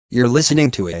You're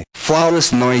listening to a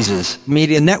Flawless Noises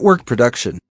Media Network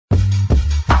production.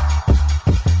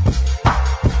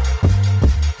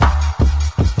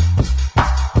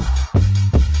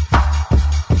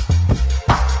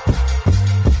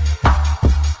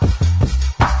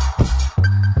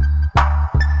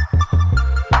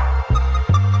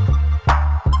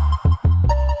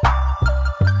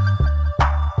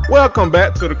 Welcome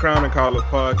back to the Crown and College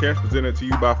Podcast, presented to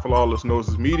you by Flawless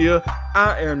Noises Media.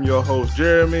 I am your host,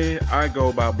 Jeremy. I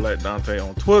go by Black Dante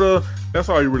on Twitter. That's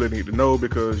all you really need to know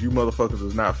because you motherfuckers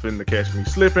is not finna catch me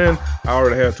slipping. I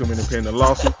already have too many pending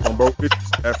lawsuits on both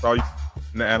bitches. That's all you.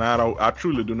 And I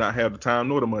truly do not have the time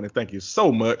nor the money. Thank you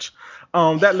so much.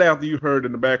 That laughter you heard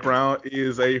in the background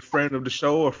is a friend of the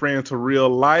show, a friend to real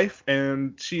life,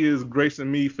 and she is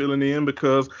gracing me filling in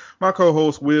because my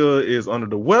co-host Will is under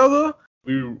the weather.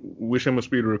 We wish him a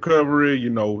speedy recovery. You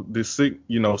know,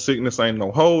 sickness ain't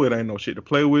no hoe. It ain't no shit to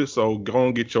play with. So go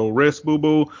and get your rest,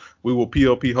 boo-boo. We will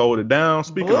PLP hold it down.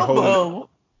 Speaking of holding,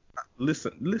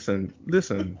 listen.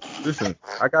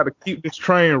 I got to keep this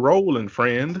train rolling,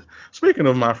 friend. Speaking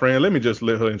of my friend, let me just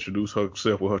let her introduce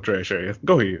herself with her trash ass.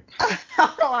 Go ahead.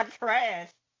 Oh, trash.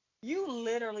 You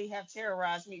literally have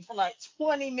terrorized me for like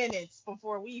 20 minutes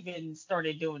before we even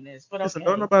started doing this. But okay. Listen,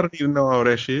 don't nobody need to know all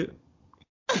that shit.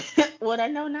 What I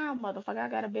know now, motherfucker, I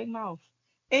got a big mouth.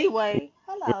 Anyway,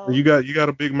 hello. You got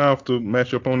a big mouth to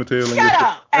match your ponytail. Shut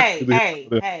up. Hey.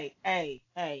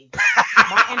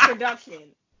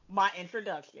 My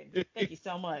introduction. Thank you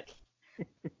so much.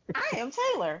 I am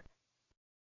Taylor.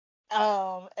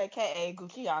 AKA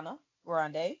Gucciana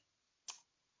Grande.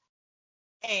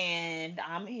 And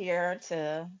I'm here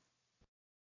to,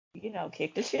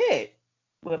 kick the shit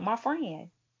with my friend.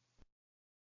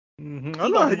 Mm-hmm.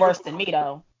 He gonna be worse than me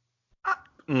though.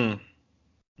 The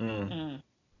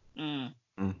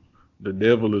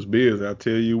devil is busy. I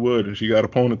tell you what, and she got a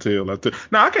ponytail.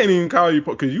 Now I can't even call you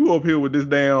because you up here with this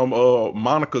damn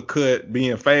Monica cut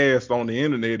being fast on the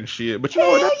internet and shit. But you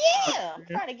know what? Yeah, I'm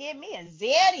trying to get me a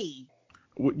Zeddy.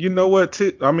 You know what?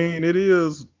 I mean, it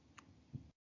is.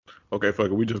 Okay, fuck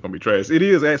it. We just gonna be trash. It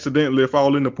is accidentally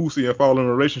fall in the pussy and fall in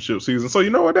a relationship season. So you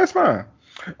know what? That's fine.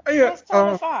 Yeah, that's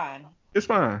totally fine. It's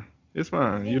fine. It's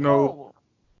fine. Cool.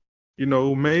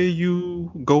 May you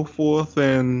go forth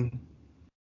and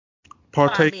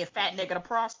partake. Find me a fat nigga to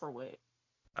prosper with.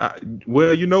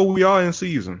 We are in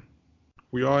season.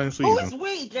 We are in season. Who is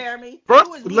we, Jeremy?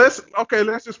 First, let's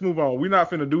just move on. We're not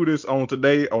finna do this on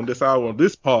today, on this hour, on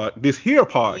this here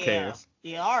podcast.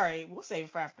 Yeah, all right. We'll save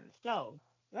it for after the show.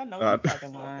 I know you're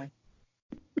fucking lying.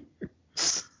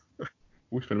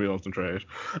 We finna be on some trash.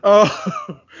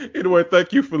 Anyway,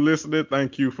 thank you for listening.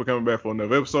 Thank you for coming back for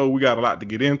another episode. We got a lot to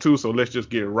get into, so let's just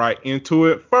get right into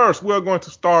it. First, we're going to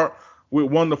start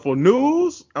with wonderful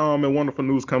news, and wonderful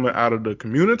news coming out of the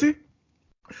community.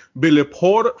 Billy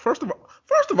Porter. First of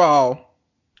all,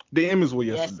 the Emmys were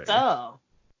yesterday. Yes, sir.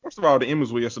 First of all, the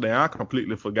Emmys were yesterday. I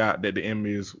completely forgot that the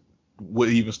Emmys were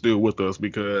even still with us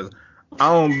because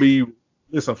I don't be.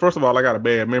 Listen, first of all, I got a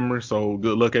bad memory, so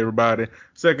good luck, everybody.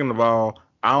 Second of all,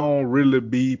 I don't really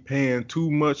be paying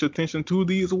too much attention to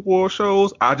these award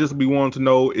shows. I just be wanting to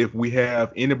know if we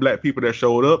have any black people that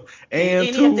showed up. And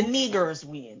any of the niggers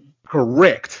win.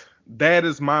 Correct. That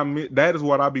is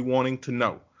what I be wanting to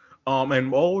know.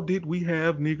 Did we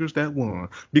have niggers that won?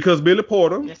 Because Billy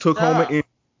Porter took home an Emmy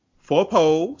for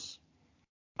Pose.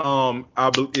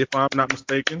 If I'm not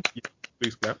mistaken,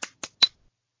 please clap.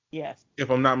 Yes. If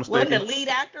I'm not mistaken. Wasn't the lead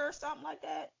actor or something like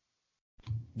that?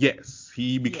 Yes,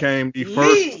 he became the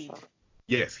first.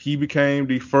 Yes, he became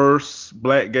the first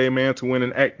black gay man to win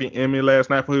an acting Emmy last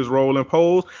night for his role in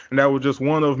Pose, and that was just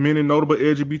one of many notable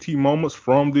LGBT moments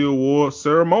from the award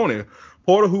ceremony.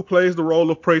 Porter, who plays the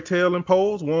role of Pray Tell in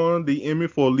Pose, won the Emmy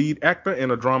for lead actor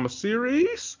in a drama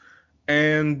series,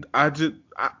 and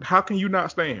how can you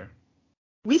not stand?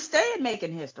 We stayed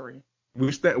making history.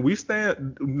 We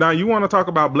stand. Now you want to talk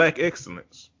about black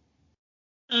excellence?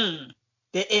 The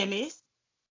Emmys.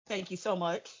 Thank you so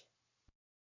much.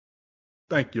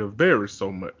 Thank you very so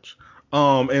much.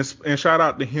 And shout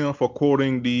out to him for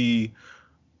quoting the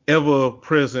ever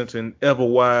present and ever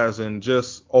wise and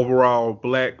just overall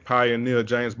black pioneer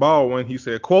James Baldwin. He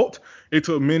said, quote, "It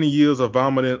took many years of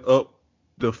vomiting up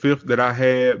the fifth that I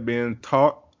had been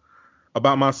taught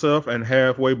about myself and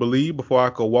halfway believed before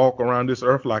I could walk around this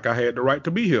earth like I had the right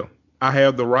to be here. I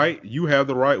have the right. You have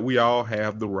the right. We all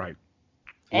have the right."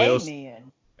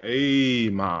 Amen.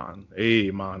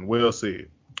 Amen. Well said.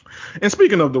 And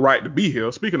speaking of the right to be here,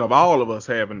 speaking of all of us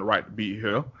having the right to be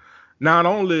here, not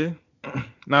only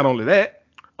that,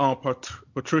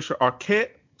 Patricia Arquette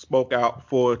spoke out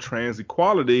for trans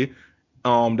equality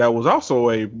That was also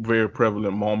a very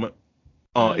prevalent moment,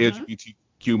 Mm-hmm.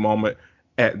 LGBTQ moment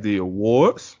at the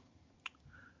awards.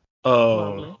 Uh,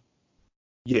 Lovely.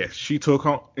 yes, she took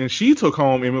home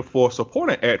Emmy for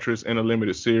supporting actress in a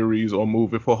limited series or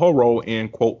movie for her role in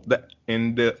quote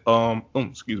in the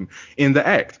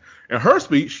act. In her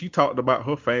speech, she talked about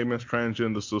her famous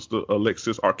transgender sister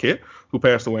Alexis Arquette, who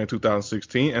passed away in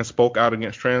 2016, and spoke out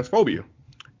against transphobia.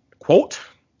 Quote,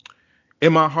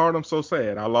 in my heart, I'm so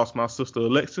sad. I lost my sister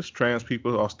Alexis. Trans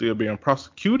people are still being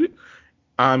prosecuted.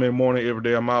 I'm in mourning every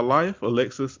day of my life.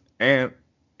 Alexis and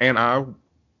I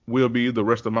will be the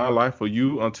rest of my life for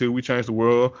you until we change the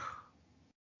world,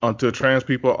 until trans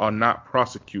people are not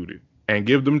prosecuted. And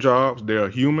give them jobs. They're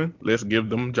human. Let's give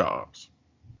them jobs.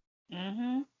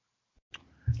 Mm-hmm.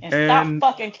 And stop And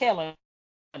fucking killing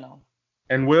them.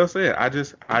 and well said. I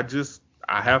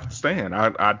have to stand.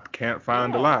 I can't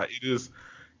find a Yeah. lie.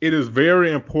 It is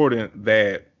very important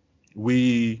that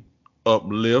we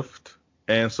uplift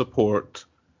and support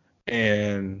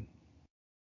and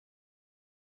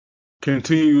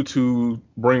continue to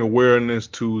bring awareness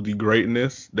to the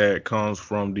greatness that comes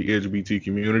from the LGBT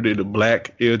community, the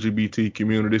black LGBT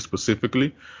community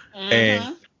specifically. And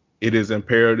Mm-hmm. it is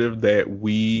imperative that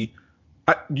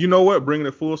you know what, bringing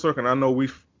it full circle. I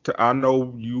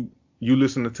know you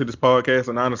listening to this podcast,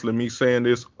 and honestly, me saying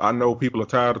this, I know people are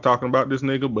tired of talking about this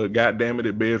nigga, but god damn it,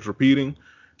 it bears repeating.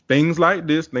 Things like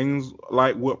this, things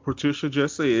like what Patricia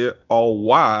just said, are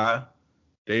why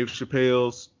Dave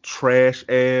Chappelle's trash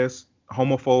ass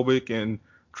homophobic and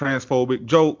transphobic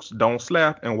jokes don't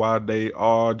slap, and why they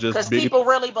are just Because big people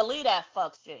really believe that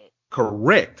fuck shit.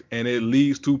 correct, and it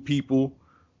leads to people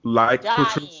like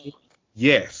Patricia. Dying.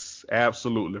 Yes,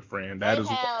 absolutely, friend. That They is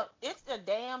have, it's a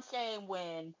damn shame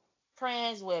when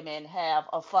trans women have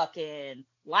a fucking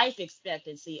life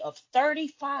expectancy of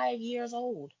 35 years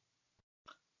old.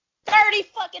 30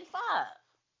 fucking 5.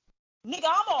 Nigga,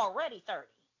 I'm already 30.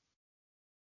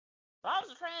 If I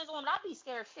was a trans woman, I'd be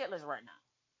scared shitless right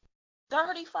now.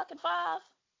 30 fucking 5?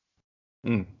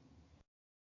 mm,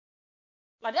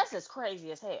 Like, that's just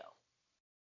crazy as hell.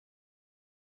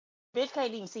 Bitch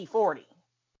can't even see 40.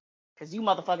 Because you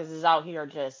motherfuckers is out here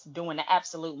just doing the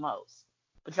absolute most.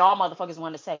 But y'all motherfuckers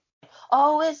want to say,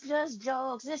 oh, it's just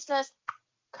jokes. It's just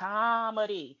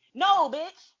comedy. No,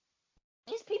 bitch.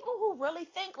 It's people who really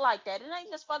think like that. It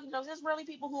ain't just fucking jokes. It's really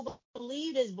people who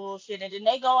believe this bullshit. And then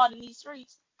they go out in these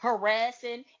streets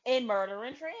harassing and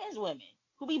murdering trans women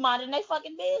who be minding their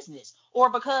fucking business. Or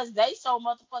because they so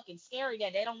motherfucking scary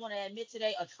that they don't want to admit to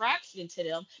their attraction to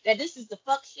them, that this is the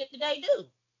fuck shit that they do.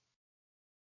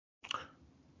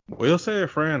 well said,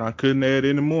 friend. I couldn't add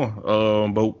any more.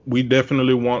 But we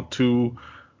definitely want to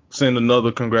send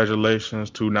another congratulations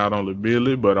to not only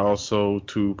Billy but also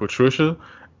to Patricia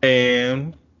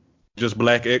and just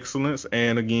black excellence.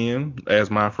 And again, as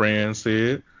my friend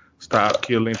said, stop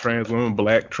killing trans women,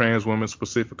 black trans women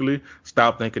specifically.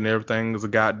 Stop thinking everything is a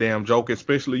goddamn joke,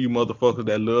 especially you motherfuckers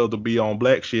that love to be on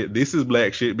black shit. This is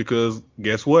black shit because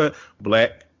guess what?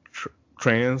 Black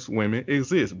trans women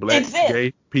exist. Black Exist.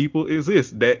 gay people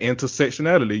exist. That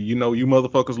intersectionality. You know, you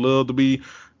motherfuckers love to be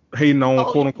hating on Oh,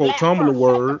 quote you unquote black Tumblr first. Shut the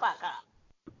words. fuck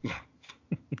up.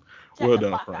 Shut Well the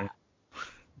done, fuck friend. up.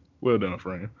 Well done,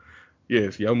 friend.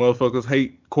 Yes, y'all motherfuckers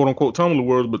hate quote unquote Tumblr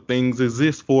words, but things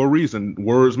exist for a reason.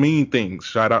 Words mean things.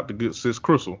 Shout out to good sis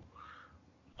Crystal.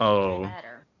 They Uh,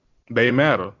 matter. they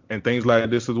matter, and things like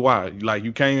this is why. Like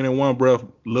you can't in one breath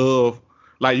love,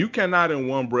 like you cannot in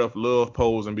one breath love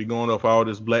pose and be going up all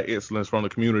this black excellence from the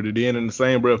community, then in the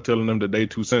same breath telling them that they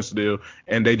too sensitive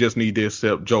and they just need to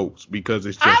accept jokes because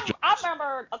it's just I jokes.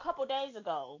 remember a couple days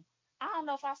ago. I don't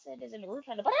know if I said this in the group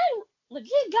chat, but I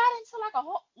legit got into like a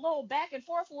whole little back and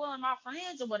forth with one of my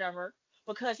friends or whatever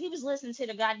because he was listening to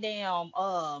the goddamn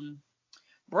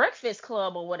Breakfast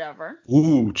Club or whatever,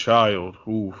 Ooh, child.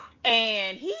 Ooh.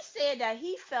 and he said that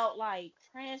he felt like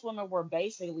trans women were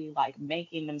basically like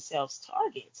making themselves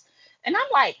targets, and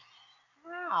I'm like,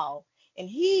 how? And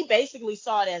he basically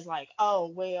saw it as like, oh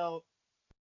well,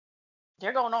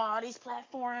 they're going on all these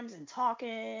platforms and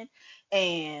talking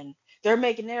and they're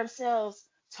making themselves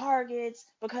targets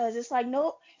because it's like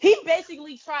no, he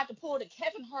basically tried to pull the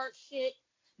Kevin Hart shit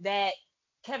that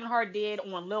Kevin Hart did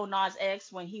on Lil Nas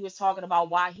X when he was talking about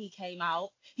why he came out.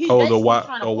 He's Oh, the basically why,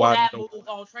 trying to the pull why, that the, move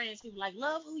on trans people, like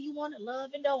love who you want to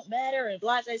love and don't matter and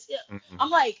blah blah shit. mm-mm.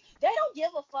 I'm like, they don't give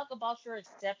a fuck about your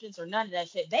acceptance or none of that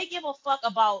shit. They give a fuck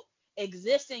about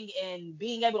existing and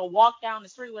being able to walk down the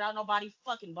street without nobody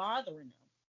fucking bothering them.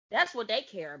 That's what they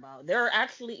care about. They're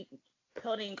actually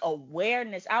putting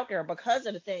awareness out there because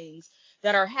of the things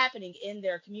that are happening in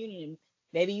their community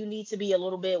Maybe you need to be a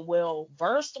little bit well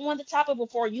versed on the topic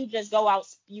before you just go out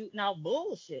spewing out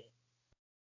bullshit.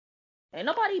 Ain't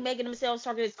nobody making themselves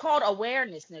target. It's called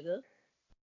awareness, nigga.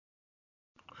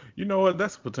 You know what?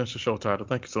 That's a potential show title.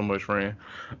 Thank you so much, friend.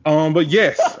 But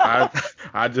yes,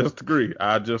 I just agree.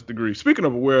 I just agree. Speaking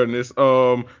of awareness,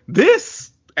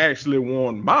 this actually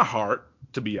won my heart,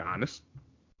 to be honest,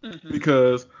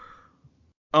 because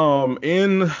of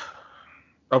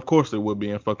course it would be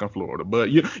in fucking Florida, but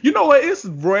you know what? It's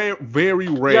very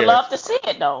rare. You love to see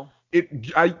it though.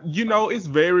 It's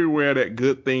very rare that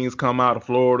good things come out of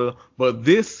Florida, but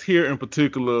this here in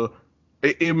particular.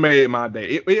 It made my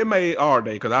day. It made our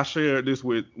day because I shared this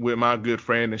with my good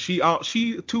friend, and she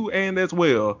too and as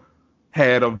well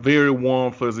had a very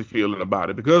warm fuzzy feeling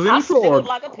about it because in Florida,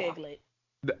 like a piglet.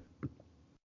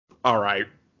 All right.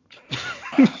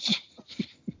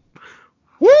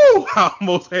 Woo! I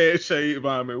almost had shade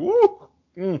by me. Woo!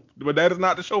 But that is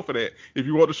not the show for that. If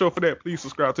you want the show for that, please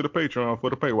subscribe to the Patreon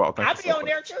for the paywall. I'll be on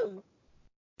there too.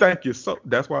 Thank you.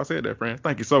 That's why I said that, friend.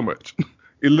 Thank you so much.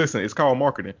 Listen, it's called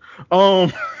marketing.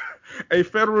 A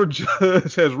federal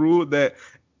judge has ruled that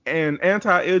an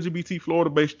anti-LGBT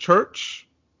Florida-based church,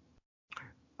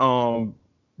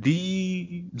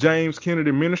 the James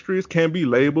Kennedy Ministries, can be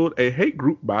labeled a hate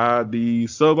group by the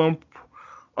Southern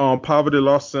Poverty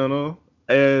Law Center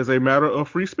as a matter of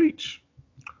free speech.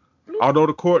 Although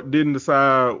the court didn't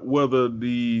decide whether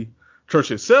the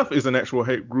church itself is an actual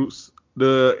hate group,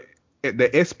 the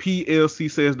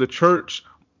SPLC says the church,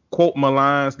 quote,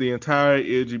 maligns the entire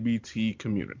LGBT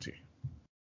community.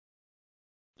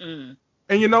 And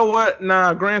you know what?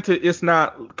 Now, granted, it's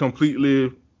not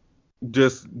completely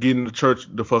just getting the church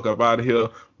the fuck up out of here,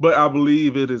 but I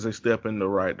believe it is a step in the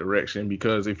right direction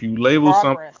because if you label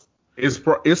something, it's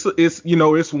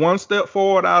one step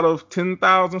forward out of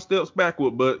 10,000 steps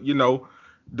backward. But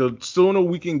the sooner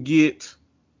we can get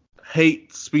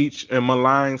hate speech and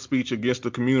malign speech against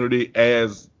the community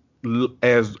as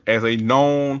a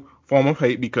known form of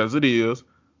hate, because it is,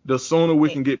 the sooner we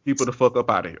can get people to fuck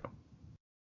up out of here.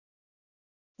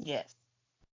 Yes.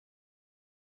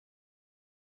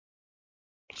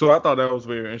 So I thought that was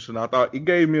very interesting. I thought it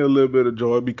gave me a little bit of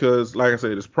joy because, like I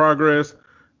said, it's progress,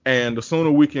 and the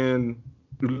sooner we can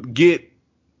get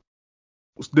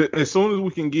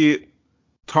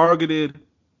targeted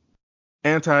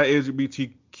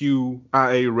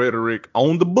anti-LGBTQIA rhetoric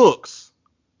on the books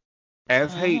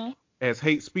as hate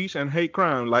speech and hate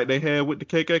crime, like they had with the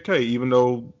KKK, even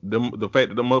though the fact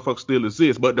that the motherfucker still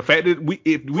exists. But the fact that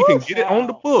if we can get it on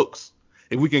the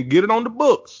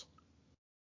books,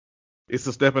 it's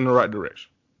a step in the right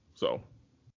direction. So,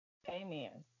 amen.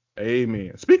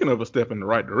 Speaking of a step in the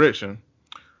right direction,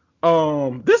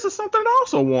 this is something that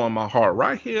also warmed my heart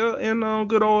right here in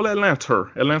good old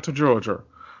Atlanta, Georgia.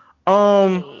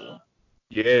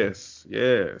 Yes.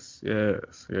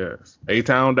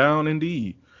 A-Town down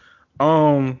indeed.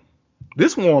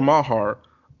 This warmed my heart.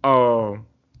 The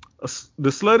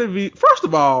Slutty Vegan. First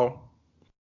of all,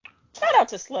 shout out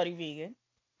to Slutty Vegan.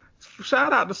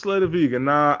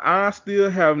 Now, I still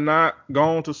have not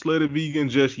gone to Slutty Vegan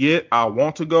just yet. I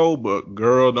want to go, but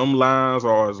girl, them lines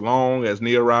are as long as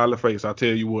Nia Riley face. I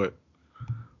tell you what.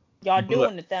 Y'all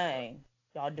doing the thing.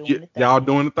 Y'all doing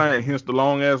the thing. Hence the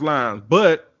long ass lines.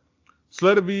 But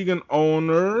Slutty Vegan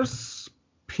owners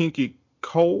Pinky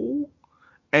Cole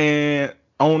and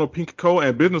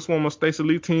businesswoman Stacey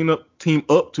Lee team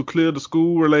up to clear the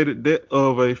school-related debt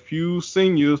of a few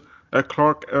seniors at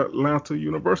Clark Atlanta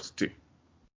University.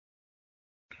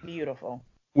 Beautiful.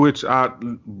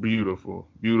 Beautiful.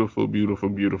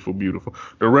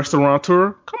 The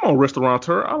restaurateur, come on,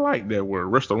 restaurateur. I like that word,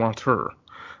 restaurateur.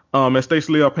 And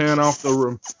Stacey Lee are paying off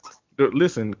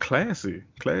listen, classy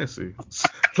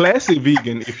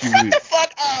vegan, if you will.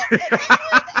 Fuck up.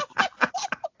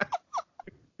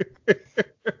 This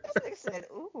said,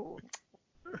 ooh.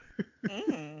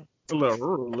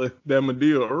 That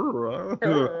Medea,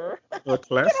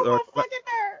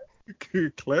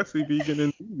 classy vegan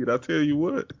indeed. I tell you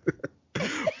what.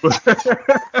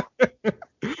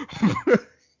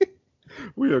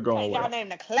 We are going. Y'all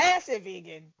named the classy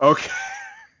vegan. Okay.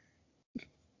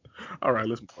 All right,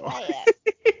 let's move on.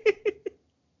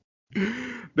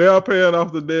 They are paying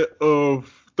off the debt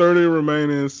of 30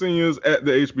 remaining seniors at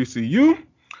the HBCU.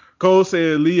 Cole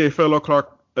said Lee, a fellow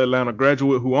Clark Atlanta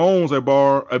graduate who owns a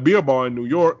beer bar in New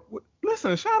York.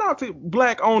 Listen, shout out to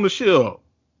black ownership.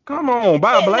 Come on,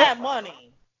 buy black. That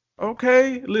money.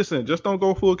 Okay, listen, just don't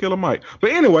go full Killer Mike.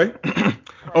 But anyway,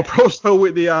 approached her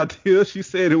with the idea. She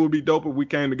said it would be dope if we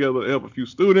came together to help a few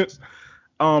students.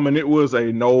 And it was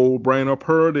a no-brainer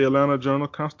per the Atlanta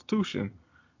Journal-Constitution.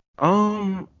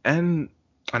 And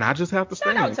And I just have to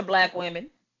Shout out stand. to black women.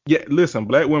 Yeah, listen,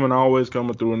 black women always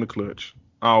coming through in the clutch.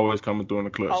 Always coming through in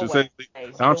the clutch. It says Always the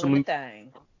doing the entrepreneur,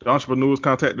 thing. the entrepreneurs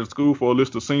contacted the school for a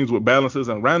list of scenes with balances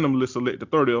and randomly selected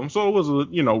 30 of them. So it was a,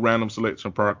 random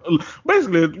selection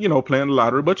basically, playing the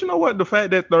lottery. But you know what? The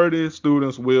fact that 30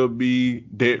 students will be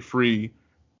debt free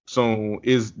soon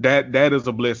that is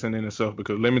a blessing in itself,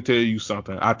 because let me tell you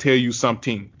something. I tell you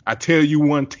something. I tell you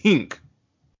one thing.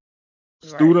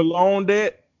 Right. Student loan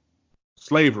debt,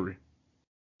 slavery.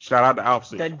 Shout out to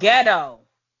Offset. The ghetto.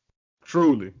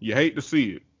 Truly, you hate to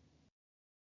see it.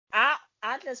 I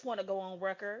just want to go on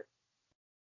record,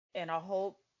 and I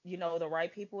hope the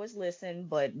right people is listening.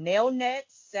 But Nailnet,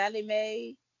 Sally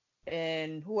Mae,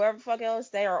 and whoever fuck else,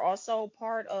 they are also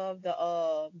part of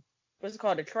the what's it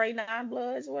called, the Trey Nine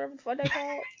Bloods, or whatever the fuck they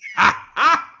called.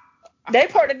 They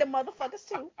part of the motherfuckers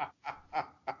too.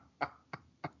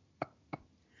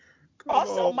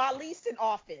 Also, my least in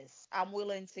office, I'm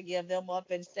willing to give them up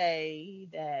and say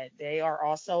that they are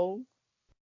also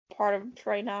part of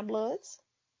Trey Nine Bloods.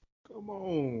 Come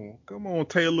on,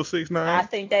 Taylor 6ix9ine. I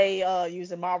think they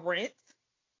using my rent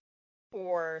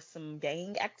for some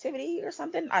gang activity or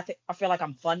something. I feel like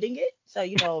I'm funding it. So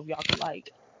if y'all could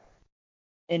like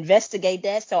investigate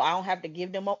that, so I don't have to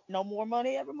give them no more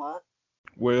money every month.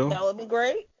 Well, that would be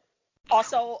great.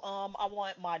 Also, I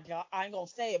want my job. I ain't gonna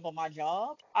say it, but my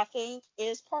job, I think,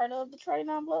 is part of the Trey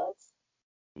Nine Bloods.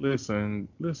 Listen.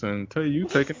 Tell you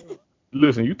taking.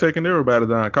 Listen, you taking everybody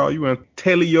down. Call you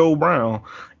Antonio Brown.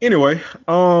 Anyway,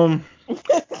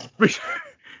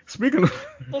 speaking of.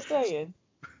 Just saying.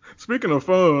 Speaking of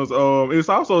funds, it's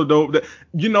also dope that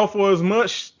for as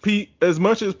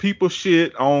much as people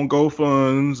shit on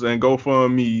GoFunds and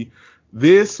GoFundMe,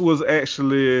 this was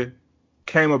actually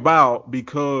came about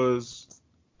because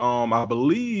I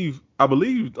believe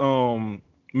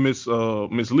Miss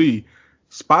Lee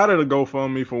spotted a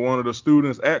GoFundMe for one of the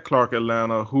students at Clark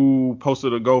Atlanta who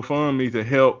posted a GoFundMe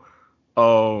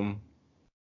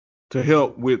to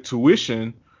help with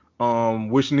tuition,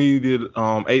 which needed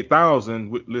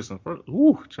 $8,000. Listen,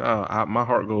 child, my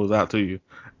heart goes out to you.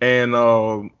 And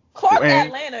Clark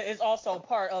Atlanta is also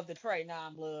part of the Trey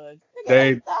Nine Bloods.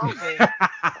 The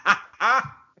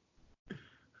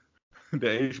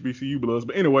HBCU Bloods,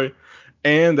 but anyway,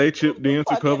 and they chipped in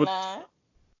to cover.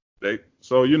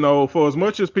 So, for as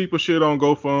much as people shit on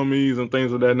GoFundMe's and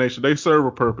things of that nature, they serve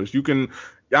a purpose.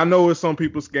 I know it's some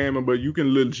people scamming, but you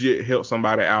can legit help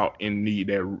somebody out in need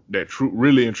that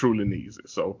really and truly needs it.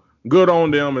 So good on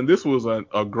them. And this was a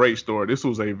great story. This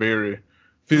was a very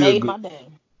made my day.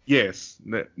 Yes,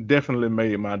 that definitely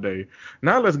made my day.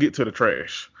 Now let's get to the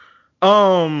trash.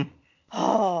 Oh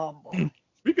boy.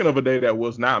 Speaking of a day that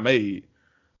was not made,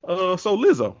 so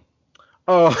Lizzo.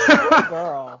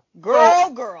 Girl.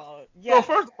 Yeah. So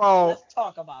first of all, let's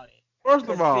talk about it. First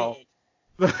of all,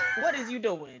 what is you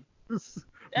doing?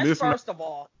 That's first of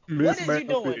all. What is you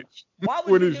doing? Why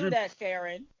would you do that,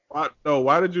 Sharon?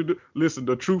 Why did you do? Listen,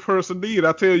 the truth hurts indeed.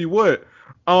 I tell you what.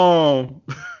 So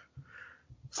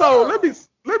let me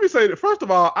say that. First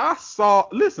of all,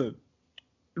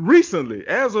 recently,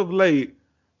 as of late,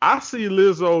 I see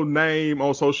Lizzo's name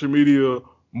on social media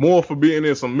more for being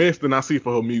in some mess than I see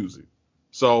for her music.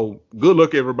 So good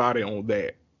luck everybody on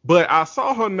that. But I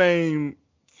saw her name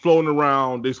floating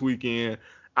around this weekend.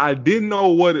 I didn't know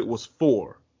what it was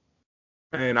for.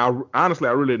 And I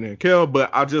really didn't care,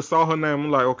 but I just saw her name. I'm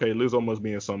like, okay, Lizzo must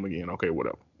be in something again. Okay,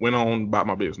 whatever. Went on about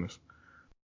my business.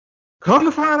 Come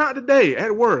to find out today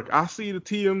at work, I see the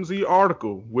TMZ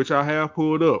article, which I have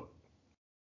pulled up,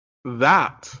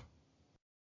 that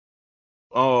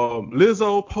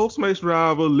Lizzo, Postmates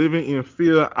driver, living in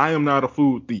fear. I am not a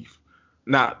food thief.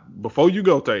 Now, before you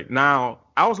go, Tay. Now,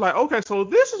 I was like, okay, so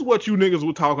this is what you niggas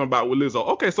were talking about with Lizzo.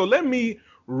 Okay, so let me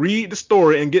read the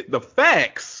story and get the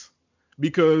facts,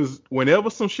 because whenever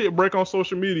some shit break on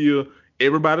social media,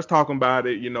 everybody's talking about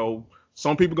it.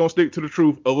 Some people gonna stick to the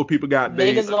truth. Other people got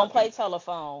niggas gonna play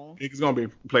telephone. Niggas gonna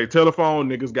play telephone.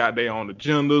 Niggas got their own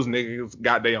agendas. Niggas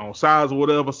got their own sides or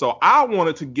whatever. So I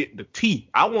wanted to get the tea.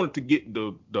 I wanted to get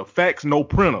the facts, no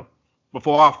printer,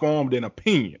 before I formed an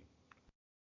opinion.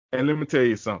 And let me tell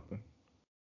you something,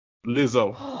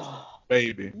 Lizzo,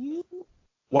 baby,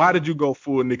 why did you go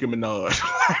full Nicki Minaj?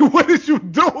 What is you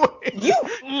doing?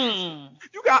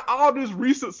 You got all this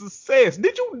recent success.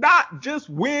 Did you not just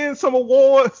win some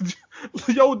awards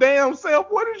your damn self?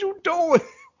 What are you doing?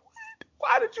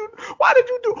 Why did you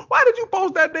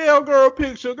post that damn girl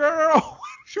picture, girl?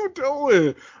 What you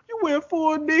doing? You went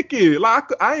full Nicki. Like,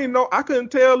 I couldn't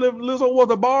tell if Lizzo was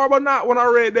a barb or not when I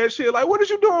read that shit. Like, what is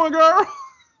you doing, girl?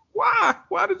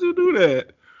 Why did you do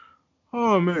that?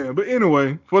 Oh man. But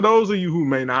anyway, for those of you who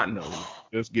may not know,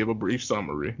 just give a brief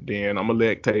summary. Then I'm gonna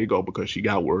let Tay go because she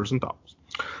got words and thoughts.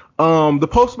 The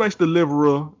Postmates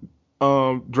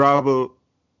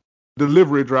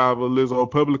delivery driver Lizzo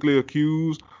publicly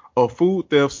accused of food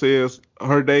theft says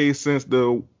her days since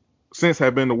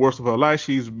have been the worst of her life.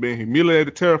 She's been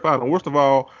humiliated, terrified, and worst of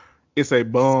all, it's a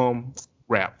bum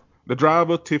rap. The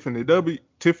driver, Tiffany W,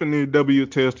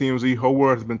 tells TMZ her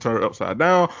world has been turned upside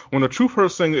down when the Truth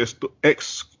Hurts singer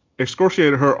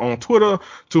excoriated her on Twitter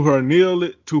to her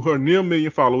near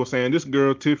million followers, saying this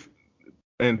girl Tiff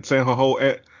and saying her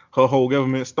whole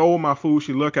government stole my food.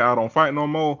 She lucky I don't fight no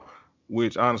more.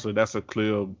 Which honestly, that's a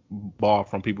clear bar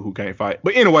from people who can't fight.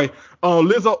 But anyway,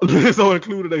 Lizzo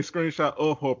included a screenshot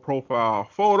of her profile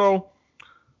photo.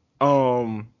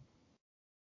 Blah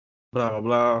blah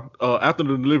blah. After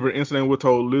the delivery incident, we're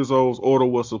told Lizzo's order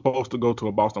was supposed to go to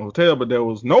a Boston hotel, but there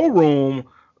was no room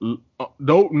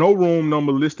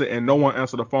number listed, and no one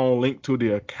answered the phone linked to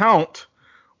the account.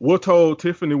 We're told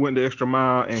Tiffany went the extra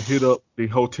mile and hit up the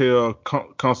hotel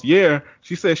concierge.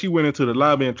 She said she went into the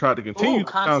lobby and tried to continue to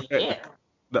contact.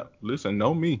 Listen,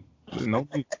 know me.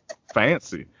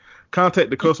 Fancy. Contact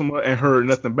the customer and heard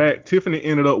nothing back. Tiffany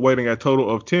ended up waiting a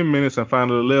total of 10 minutes and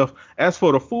finally left. As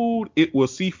for the food, it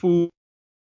was seafood,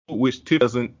 which Tiff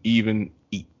doesn't even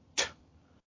eat.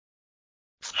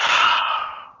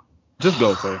 Just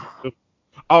go, Tay.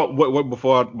 Oh, wait,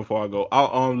 before I go.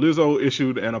 Lizzo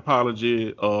issued an apology.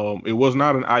 It was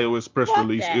not an iOS press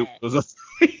release. That.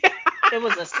 It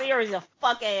was a series of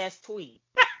fuck ass tweets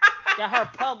that her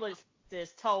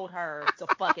publicist told her to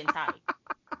fucking type.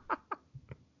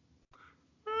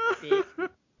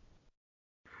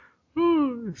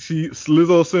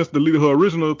 Lizzo since deleted her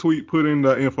original tweet, putting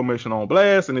the information on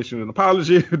blast and issued an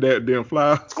apology that didn't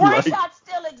fly. Screenshots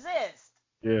still exist.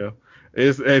 Yeah.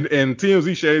 And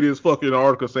TMZ shady as fuck in the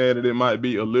article saying that it might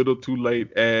be a little too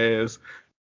late as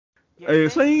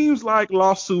it seems like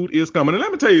lawsuit is coming. And let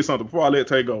me tell you something before I let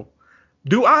Tay go.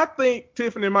 Do I think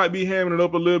Tiffany might be hamming it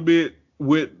up a little bit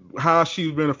with how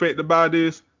she's been affected by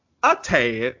this? A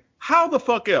tad. How the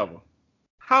fuck ever?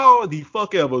 Real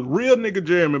nigga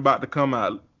Jeremy about to come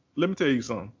out. Let me tell you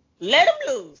something. Let him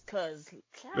lose, cause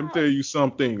let me tell you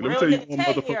something. Let me tell you one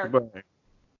motherfucker bang.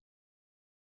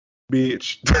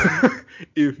 Bitch.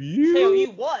 If you tell you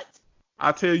what?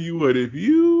 I tell you what, if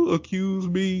you accuse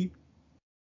me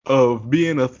of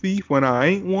being a thief when I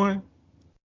ain't one,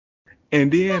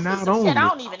 and then not only shit I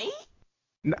don't even eat.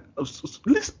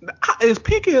 Listen, as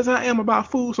picky as I am about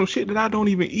food, some shit that I don't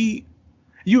even eat,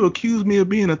 you accuse me of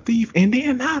being a thief, and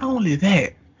then not only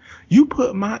that, you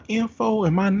put my info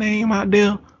and my name out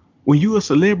there when you a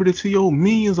celebrity to your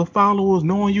millions of followers,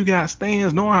 knowing you got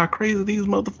stands, knowing how crazy these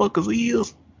motherfuckers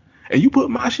is. And you put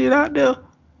my shit out there,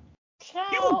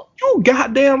 you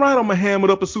goddamn right I'm gonna ham it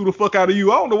up and sue the fuck out of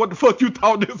you. I don't know what the fuck you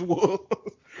thought this was.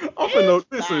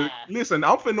 Listen,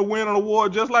 I'm finna win an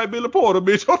award just like Billy Porter,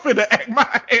 bitch. I'm finna act my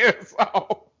ass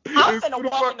off. I'm finna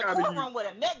walk in the courtroom with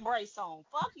a neck brace on.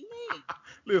 Fuck you mean?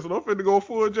 Listen, I'm finna go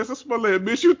full Justin Smollett,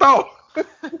 bitch. You thought.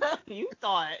 You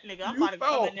thought, nigga. I'm about to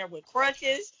come in there with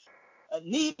crutches, a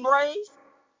knee brace.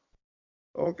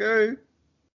 Okay.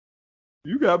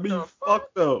 You got me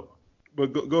fucked up.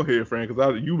 But go ahead, Frank,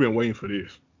 because you've been waiting for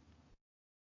this.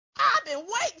 I've been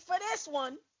waiting for this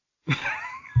one.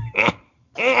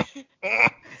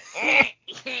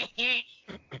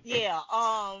 Yeah,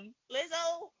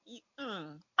 Lizzo,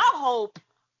 I hope,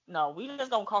 no, we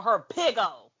just gonna call her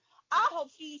Piggo. I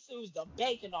hope she sues the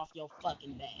bacon off your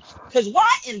fucking back. Because why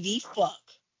in the fuck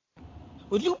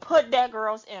would you put that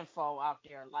girl's info out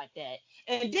there like that?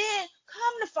 And then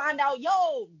come to find out,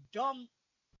 yo, dumb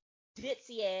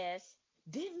ditzy ass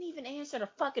didn't even answer the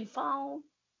fucking phone.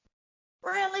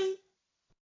 Really?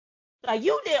 Like,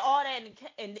 you did all that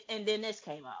and then this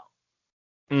came out.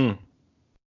 And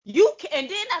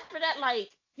then after that, like,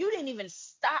 you didn't even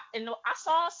stop. And I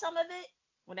saw some of it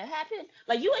when it happened.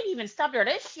 Like, you ain't even stopped there.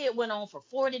 That shit went on for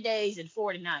 40 days and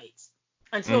 40 nights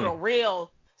until the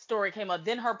real story came up.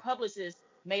 Then her publicist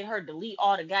made her delete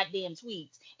all the goddamn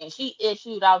tweets, and she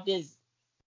issued out this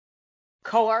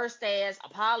coerced ass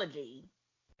apology.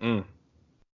 You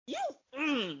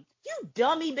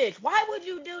dummy bitch. Why would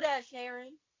you do that,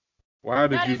 Sharon? Why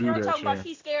did you do that, talking Sharon? about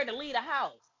she's scared to leave the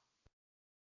house.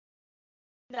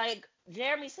 Like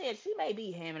Jeremy said, she may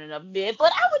be hamming it up a bit,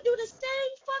 but I would do the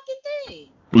same fucking thing.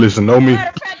 Listen, know me.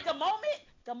 Matter of fact, the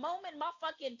moment my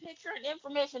fucking picture and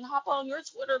information hop on your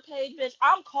Twitter page, bitch,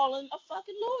 I'm calling a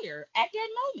fucking lawyer at that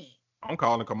moment. I'm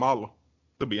calling Kamala,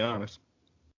 to be honest.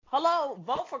 Hello,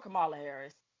 vote for Kamala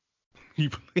Harris.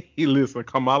 Listen,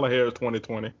 Kamala Harris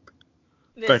 2020.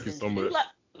 Thank you so much.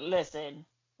 Listen,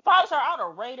 If I was her, I would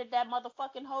have raided that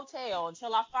motherfucking hotel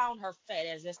until I found her fat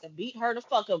ass just to beat her the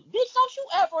fuck up. Bitch, don't you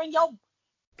ever in your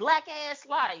black ass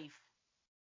life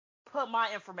put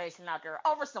my information out there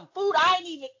over some food I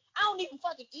don't even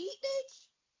fucking eat,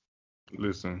 bitch.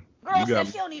 Listen, Girl said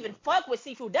she don't even fuck with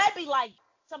seafood. That'd be like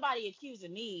somebody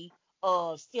accusing me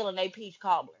of stealing a peach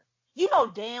cobbler. You know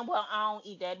damn well I don't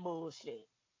eat that bullshit.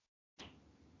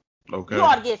 Okay. You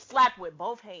ought to get slapped with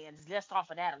both hands just off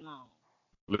of that alone.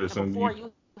 Listen, and before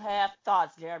you have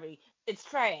thoughts, Jeremy, it's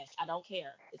trash. I don't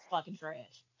care. It's fucking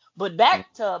trash. But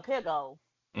back to Piggo.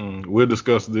 We'll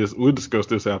discuss this. We'll discuss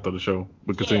this after the show.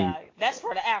 But continue. Yeah, that's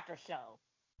for the after show.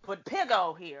 But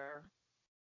Piggo here.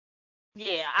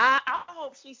 Yeah, I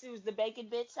hope she sues the bacon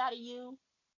bitch out of you.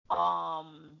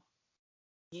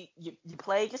 You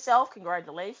played yourself.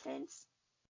 Congratulations.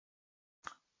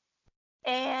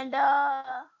 And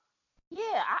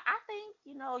yeah, I think,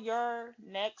 your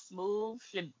next move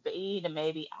should be to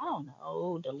maybe, I don't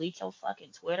know, delete your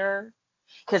fucking Twitter.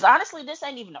 Because honestly, this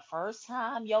ain't even the first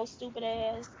time your stupid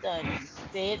ass done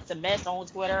said some mess on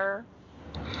Twitter.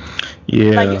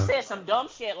 Yeah. Like, you said some dumb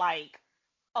shit like,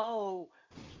 oh,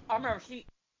 I remember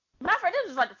matter of fact, this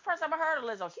was like the first time I heard of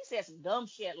Lizzo. She said some dumb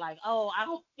shit like, oh, I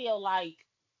don't feel like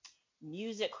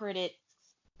music critics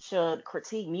should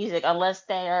critique music unless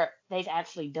they've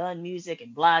actually done music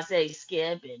and blase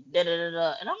skip and da da da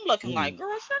da. And I'm looking like,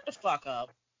 girl, shut the fuck up.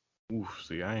 Oof,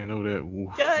 see, I ain't know that.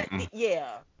 Oof.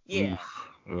 Yeah.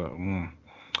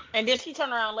 And then she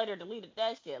turned around later, deleted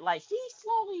that shit. Like, she's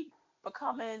slowly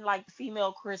becoming like the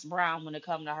female Chris Brown when it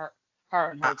comes to her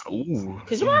and her teens.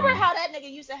 Because you remember how that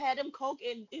nigga used to have them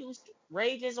coke-induced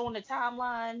rages on the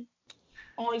timeline,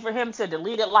 only for him to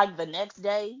delete it like the next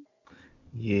day?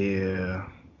 Yeah.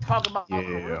 Talk about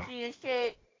Karuchi and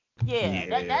shit.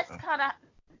 Yeah. That's kind of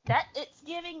it's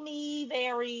giving me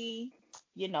very,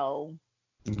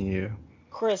 Yeah.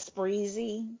 Chris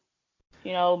Breezy.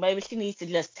 Maybe she needs to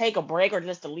just take a break or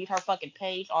just delete her fucking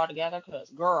page altogether.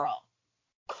 Because, girl,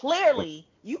 clearly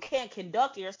you can't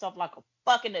conduct yourself like a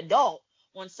fucking adult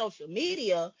on social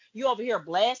media. You over here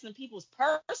blasting people's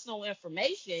personal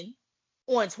information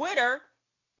on Twitter.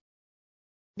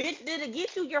 Bitch, did it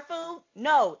get you your food?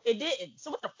 No, it didn't.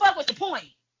 So what the fuck was the point?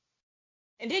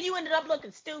 And then you ended up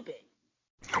looking stupid.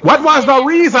 What was the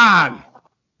reason?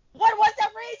 What was the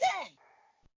reason?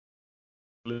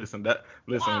 Listen,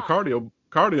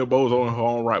 cardio Bo's on her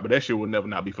own right, but that shit will never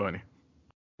not be funny.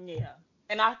 Yeah.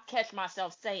 And I catch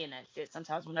myself saying that shit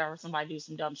sometimes whenever somebody do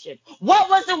some dumb shit. What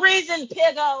was the reason,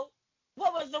 Piggo?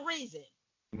 What was the reason?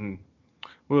 Mm-hmm.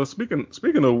 Well, speaking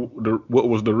of what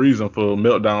was the reason for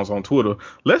meltdowns on Twitter,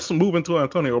 let's move into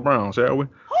Antonio Brown, shall we?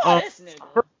 This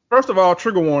nigga. First of all,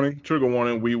 trigger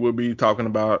warning. We will be talking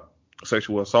about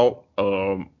sexual assault,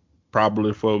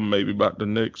 probably for maybe about the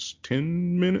next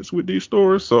 10 minutes with these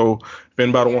stories. So if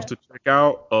anybody wants to check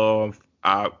out,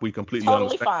 we completely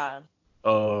understand.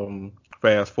 Fine.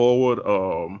 Fast forward.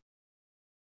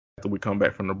 After we come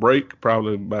back from the break,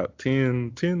 probably about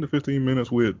 10 to 15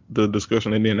 minutes with the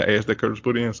discussion and then the ads that Curtis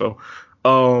put in. So,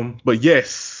 but yes.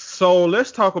 So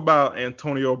let's talk about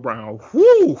Antonio Brown.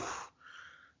 Whew.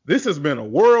 This has been a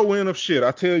whirlwind of shit.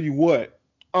 I tell you what.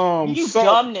 Dumb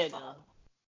nigga.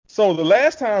 So the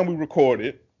last time we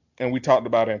recorded and we talked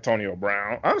about Antonio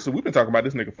Brown, honestly, we've been talking about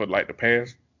this nigga for like the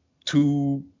past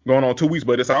going on 2 weeks,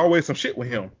 but it's always some shit with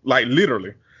him. Like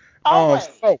literally.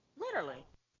 Literally.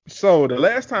 So the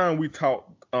last time we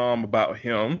talked about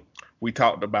him, we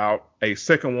talked about a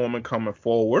second woman coming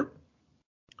forward,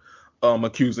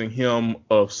 accusing him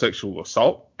of sexual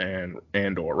assault and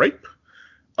or rape.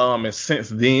 And since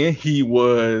then he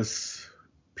was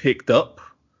picked up.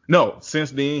 No,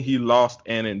 since then he lost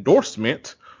an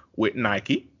endorsement with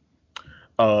Nike.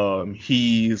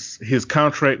 His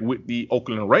contract with the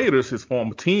Oakland Raiders, his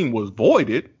former team, was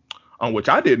voided, which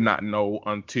I did not know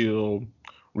until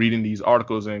reading these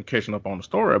articles and catching up on the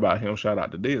story about him. Shout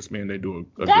out to Deadspin. They do a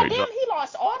great job. He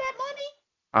lost all that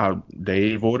money?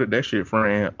 They voided that shit,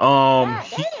 friend. God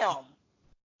damn.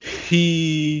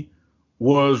 He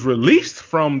was released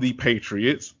from the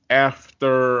Patriots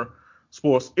after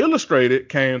Sports Illustrated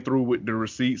came through with the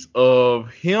receipts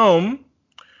of him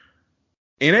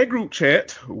in a group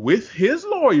chat with his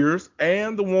lawyers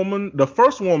and the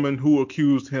first woman who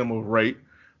accused him of rape,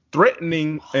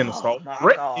 threatening and assault,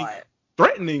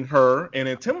 threatening her and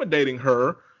intimidating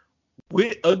her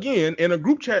in a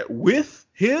group chat with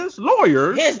his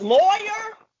lawyers. His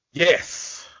lawyer?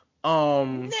 Yes.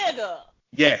 Nigga.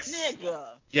 Yes. Nigga.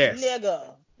 Yes.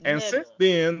 Nigga. And since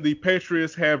then, the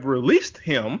Patriots have released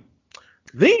him.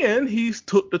 Then he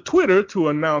took to Twitter to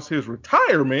announce his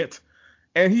retirement,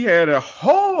 and he had a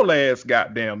whole ass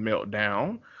goddamn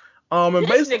meltdown. And This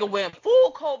basically, nigga went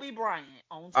full Kobe Bryant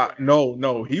on Twitter.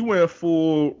 no, he went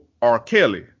full R.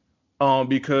 Kelly.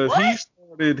 Because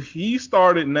What? he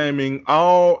started naming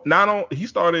he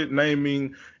started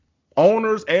naming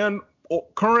owners and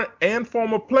current and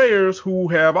former players who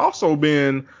have also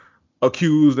been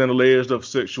accused and alleged of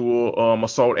sexual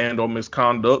assault and or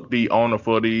misconduct. The owner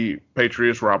for the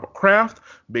Patriots, Robert Kraft,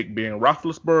 Big Ben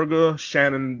Roethlisberger,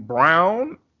 Shannon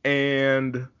Brown,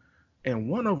 and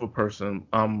one other person.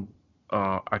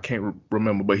 I can't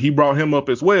remember, but he brought him up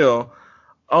as well.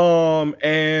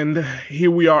 And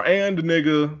here we are, and the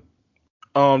nigga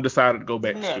decided to go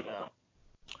back to school. Nigga.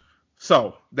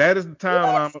 So that is the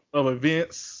timeline What? of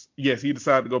events. Yes, he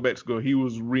decided to go back to school. He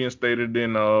was reinstated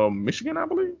in Michigan, I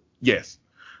believe. Yes,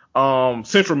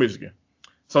 Central Michigan.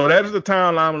 So that is the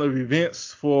timeline of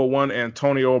events for one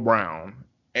Antonio Brown.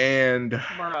 And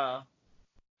Bruh.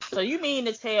 So you mean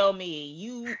to tell me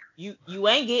you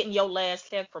ain't getting your last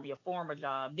check from your former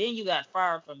job, then you got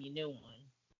fired from your new one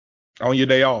on your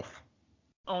day off.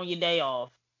 on your day off.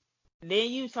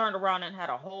 Then you turned around and had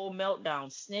a whole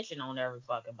meltdown snitching on every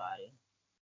fucking body.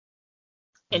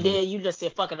 And then you just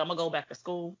said, fuck it, I'm gonna go back to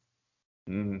school.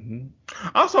 Mm-hmm.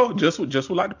 Also, just would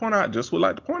like to point out, this is why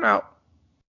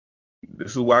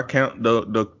I count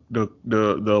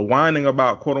the whining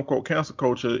about quote unquote cancel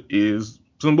culture is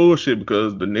some bullshit,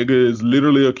 because the nigga is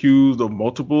literally accused of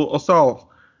multiple assaults.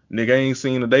 Nigga ain't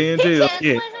seen a day in jail.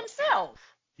 He canceling himself.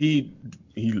 He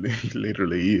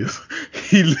literally is.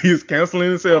 He is canceling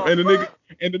himself, and the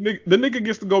nigga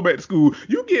gets to go back to school.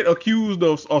 You get accused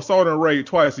of assault and rape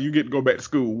twice, and you get to go back to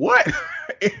school. What?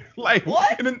 Like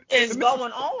What is the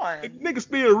going on? nigga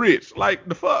still rich. Like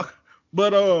the fuck.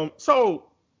 But so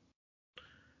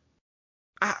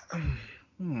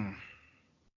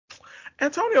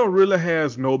Antonio really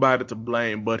has nobody to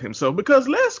blame but himself, because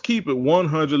let's keep it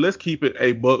 100, let's keep it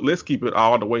a buck, let's keep it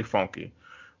all the way funky.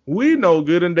 We know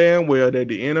good and damn well that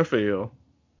the NFL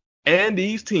and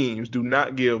these teams do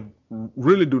not give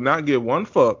one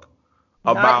fuck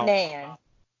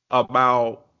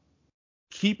about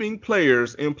keeping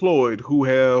players employed who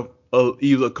have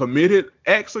either committed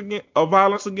acts of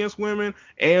violence against women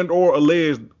and or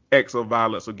alleged acts of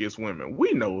violence against women.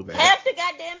 We know that. Half the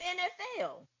goddamn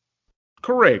NFL.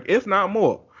 Correct, if not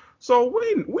more. So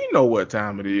we know what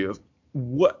time it is.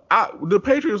 The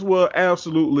Patriots were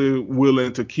absolutely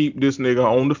willing to keep this nigga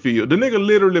on the field. The nigga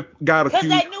literally got accused.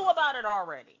 Because they knew about it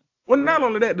already. Well, not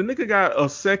only that, the nigga got a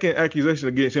second accusation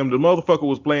against him. The motherfucker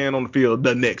was playing on the field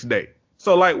the next day.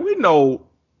 So like we know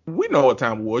what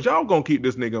time it was. Y'all gonna keep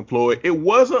this nigga employed. It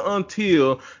wasn't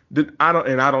until I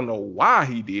don't know why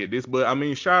he did this, but I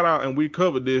mean, shout out, and we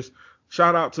covered this.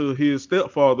 Shout out to his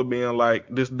stepfather being like,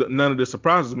 this. None of this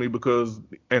surprises me, because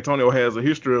Antonio has a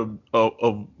history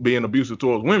of being abusive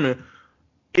towards women.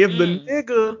 If the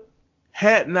nigga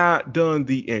had not done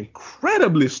the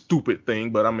incredibly stupid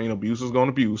thing, but I mean, abuse is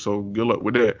gonna abuse, so good luck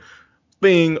with that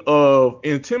thing of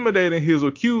intimidating his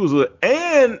accuser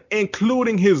and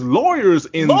including his lawyers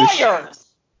in the shit.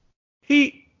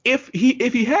 If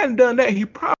he hadn't done that, he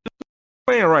probably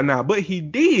playing right now, but he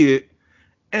did.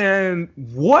 And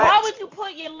what? Why would you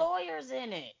put your lawyers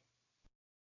in it?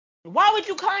 Why would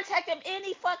you contact them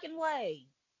any fucking way?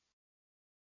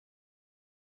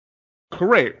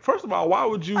 Correct. First of all, why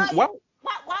would you? Why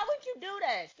would you do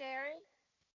that, Sharon?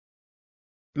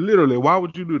 Literally, why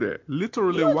would you do that?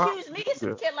 Literally, you why? You accuse me of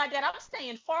some shit like that. I'm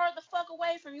staying far the fuck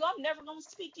away from you. I'm never gonna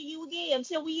speak to you again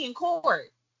until we in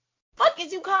court. Fuck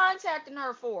is you contacting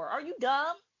her for? Are you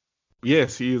dumb?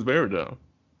 Yes, he is very dumb.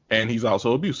 And he's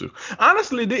also abusive.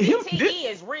 Honestly, PTE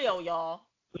is real, y'all.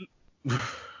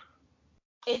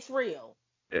 It's real.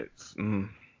 It's.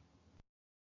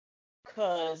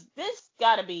 Cause this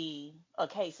gotta be a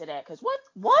case of that. Cause what?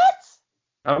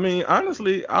 I mean,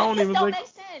 honestly, I don't even think. Make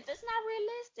sense. It's not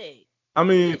realistic. I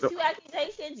mean, two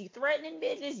accusations. You threatening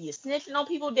bitches. You snitching on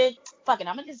people. Fucking,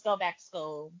 I'm gonna just go back to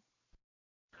school.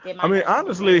 I mean,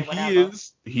 honestly,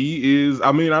 he is.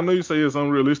 I mean, I know you say it's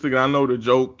unrealistic, and I know the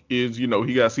joke is, he got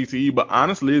CTE, but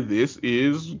honestly, this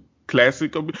is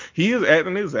classic. He is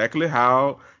acting exactly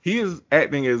how a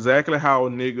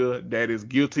nigga that is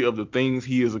guilty of the things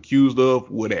he is accused of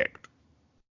would act.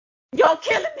 Y'all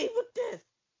killing me with this.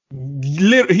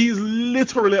 He's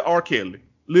literally R. Kelly.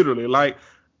 Literally, like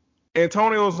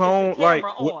Antonio's on, like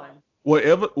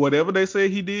whatever they say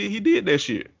he did that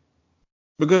shit.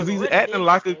 Because he's acting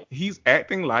like a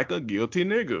guilty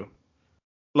nigga.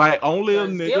 Like only a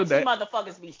nigga that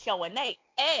motherfuckers be showing they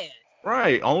ass.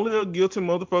 Right. Only a guilty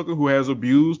motherfucker who has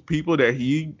abused people that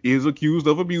he is accused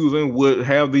of abusing would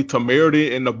have the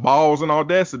temerity and the balls and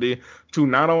audacity to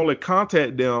not only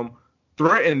contact them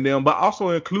threaten them, but also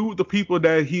include the people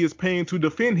that he is paying to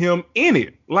defend him in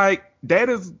it. Like that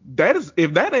is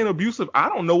if that ain't abusive, I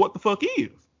don't know what the fuck is.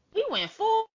 He went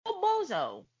full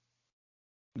bozo.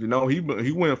 You know, he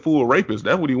went full rapist.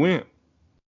 That's what he went.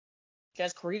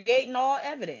 Just creating all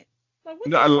evidence. Like, what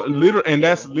the No, fuck is wrong literally, with and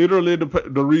that's you? literally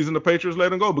the reason the Patriots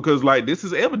let him go, because like this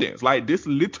is evidence. Like this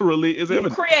literally is You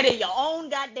evidence. created your own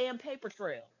goddamn paper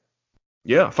trail.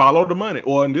 Yeah, follow the money,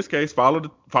 or in this case, follow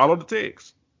the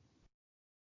text.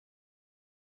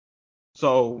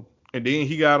 So, and then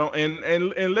he got on,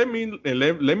 and let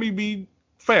me be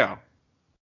fair.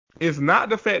 It's not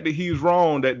the fact that he's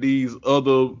wrong that these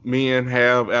other men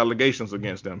have allegations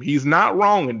against them. He's not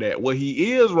wrong in that. What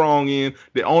he is wrong in,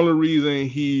 the only reason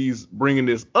he's bringing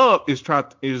this up is trying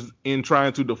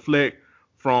to deflect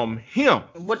from him.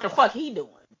 What the fuck he doing?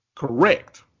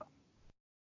 Correct.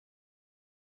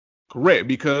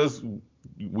 Because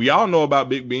we all know about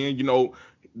Big Ben. You know,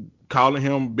 calling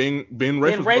him Ben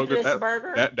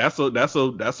Roethlisberger.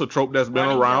 That's a trope that's been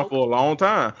Running around joke. for a long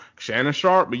time. Shannon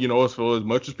Sharp, but you know, as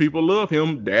much as people love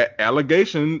him, that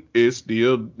allegation is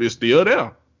still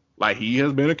there. Like he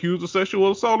has been accused of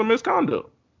sexual assault and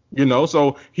misconduct. You know,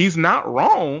 so he's not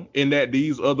wrong in that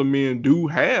these other men do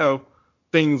have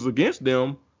things against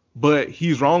them, but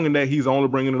he's wrong in that he's only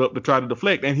bringing it up to try to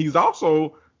deflect, and he's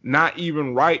also not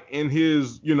even right in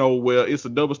his, you know, well, it's a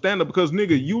double standard because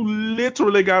nigga, you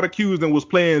literally got accused and was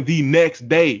playing the next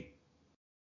day.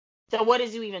 So what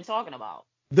is you even talking about?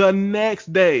 The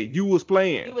next day you was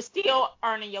playing. You was still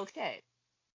earning your check.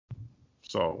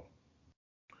 So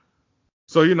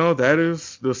you know, that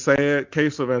is the sad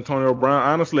case of Antonio Brown.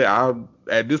 Honestly,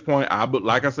 at this point,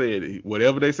 like I said,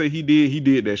 whatever they say he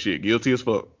did that shit. Guilty as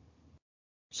fuck.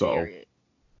 So. Period.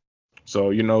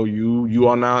 So, you know, you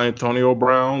are now Antonio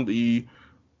Brown, the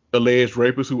alleged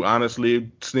rapist who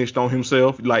honestly snitched on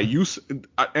himself. Like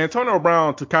Antonio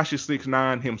Brown, Tekashi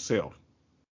 6ix9ine himself.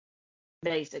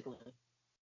 Basically.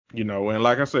 You know, and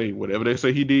like I say, whatever they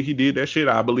say he did that shit.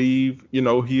 I believe, you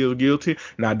know, he is guilty.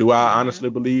 Now, do I honestly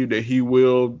believe that he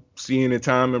will see any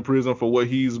time in prison for what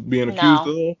he's being accused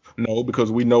of? No,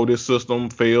 because we know this system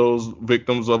fails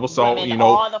victims of assault. Women you know,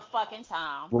 all the fucking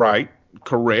time. Right.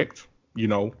 Correct. You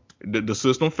know. The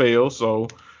system fails, so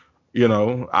you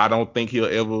know I don't think he'll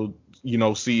ever, you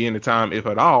know, see any time, if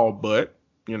at all. But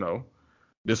you know,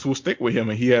 this will stick with him,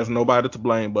 and he has nobody to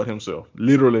blame but himself.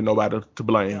 Literally nobody to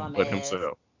blame but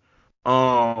himself.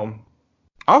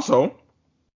 Also,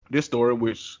 this story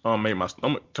which made my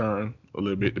stomach turn a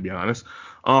little bit, to be honest.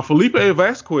 Felipe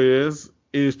Vasquez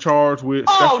is charged with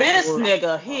this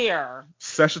nigga here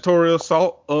statutory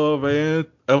assault of a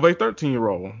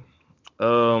 13-year-old.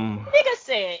 Nigga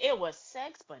said it was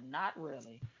sex, but not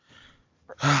really.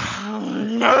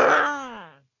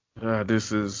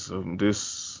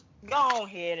 This. Go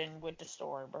ahead and with the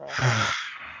story, bro.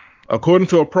 According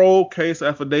to a probe case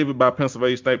affidavit by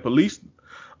Pennsylvania State Police,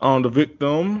 the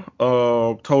victim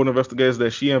told investigators that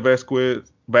she and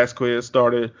Vasquez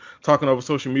started talking over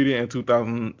social media in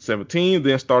 2017,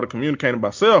 then started communicating by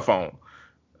cell phone.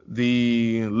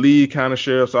 The Lee County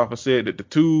Sheriff's Office said that the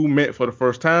two met for the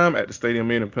first time at the Stadium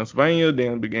Inn in Pennsylvania,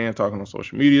 then began talking on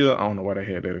social media. I don't know why they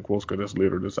had that in quotes, because that's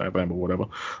literally the same thing, but whatever.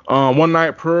 One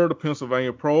night, per the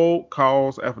Pennsylvania probe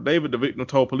calls affidavit, the victim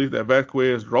told police that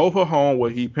Vasquez drove her home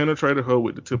where he penetrated her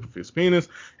with the tip of his penis.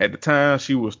 At the time,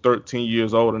 she was 13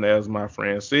 years old, and as my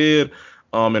friend said,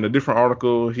 in a different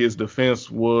article, his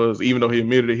defense was, even though he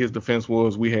admitted it, his defense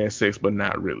was, we had sex, but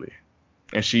not really.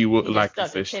 And she was, like I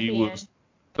said, she was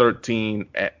 13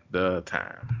 at the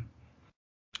time.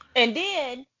 And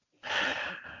then,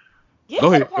 you know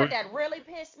the part that really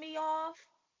pissed me off?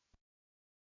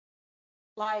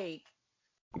 Like,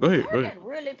 go ahead. That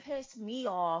really pissed me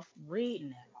off reading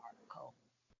that article.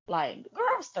 Like, the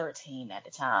girl was 13 at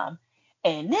the time,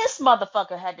 and this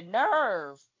motherfucker had the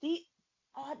nerve, the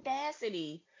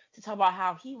audacity to talk about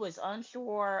how he was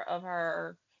unsure of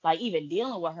her, like even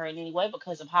dealing with her in any way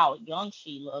because of how young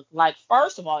she looked. Like,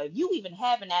 first of all, if you even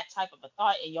having that type of a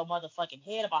thought in your motherfucking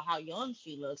head about how young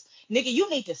she looks, nigga, you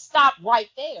need to stop right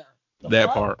there. That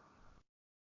part.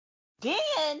 Then,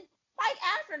 like,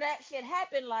 after that shit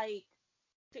happened, like,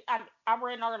 I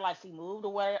read an article, like, she moved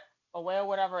away or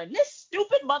whatever, and this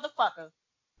stupid motherfucker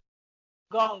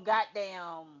gonna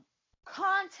goddamn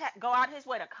go out his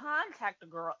way to contact the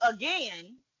girl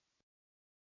again,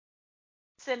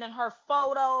 sending her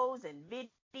photos and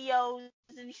videos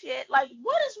and shit. Like,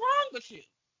 what is wrong with you?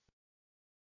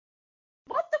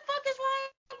 What the fuck is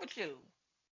wrong with you?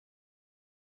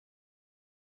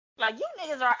 Like, you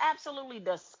niggas are absolutely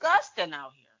disgusting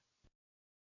out here.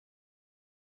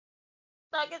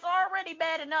 Like, it's already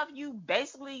bad enough you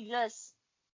basically just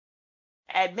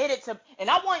admitted to, and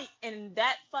I want in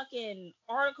that fucking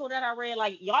article that I read,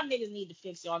 like y'all niggas need to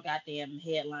fix y'all goddamn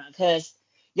headline, because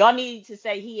y'all need to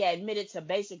say he admitted to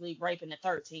basically raping a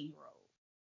 13-year-old.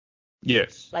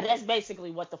 Yes. Like that's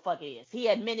basically what the fuck it is. He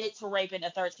admitted to raping a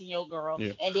 13-year-old girl,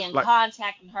 Yeah. and then Like,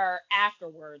 contacting her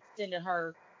afterwards, sending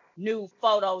her new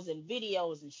photos and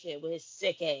videos and shit with his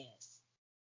sick ass.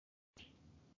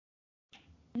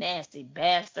 Nasty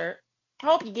bastard. I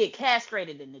hope you get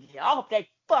castrated in the jail. I hope they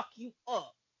fuck you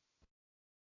up.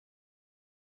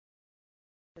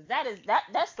 Cause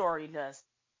that story just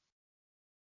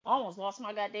I almost lost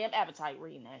my goddamn appetite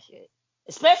reading that shit.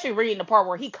 Especially reading the part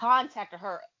where he contacted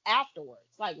her afterwards.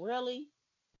 Like, really?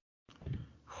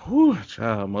 whew,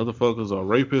 child, motherfuckers are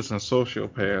rapists and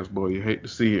sociopaths, boy. You hate to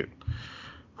see it.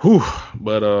 Whew.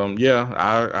 But yeah,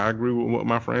 I agree with what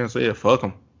my friend said. Fuck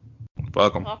them.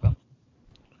 Fuck them. Fuck him.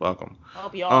 Fuck them. I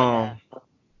hope y'all die.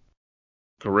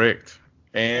 Correct.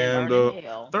 And And burn in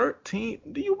hell. 13.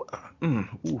 Do you?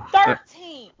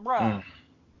 13, bruh. Mm.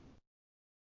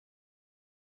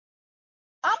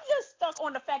 I'm just stuck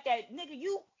on the fact that, nigga,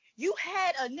 you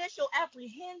had initial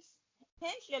apprehension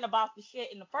about the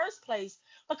shit in the first place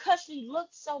because she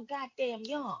looked so goddamn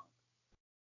young.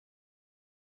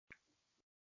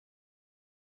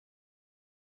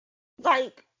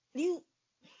 Like,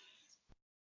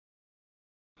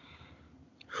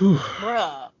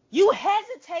 bruh, you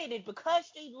hesitated because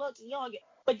she looks young,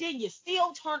 but then you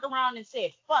still turned around and said,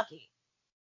 fuck it.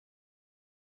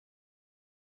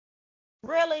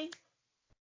 Really?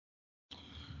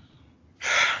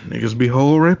 Niggas be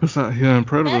whole rapists out here and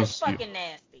predators. That's fucking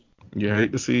nasty. You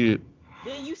hate to see it.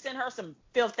 Then you send her some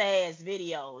filth ass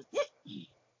videos.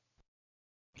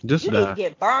 Just You need to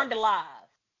get burned alive.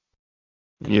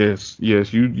 Yes.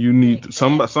 You need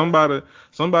somebody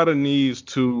needs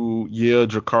to yell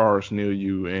Dracarys near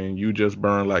you, and you just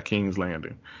burn like King's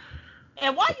Landing.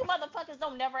 And why you motherfuckers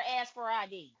don't never ask for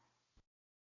ID?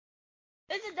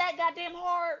 Isn't that goddamn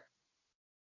hard?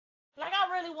 Like,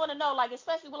 I really want to know, like,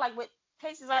 especially with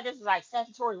cases like this, like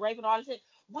statutory rape and all this shit.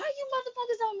 Why you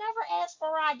motherfuckers don't never ask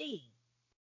for ID?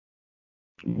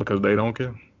 Because they don't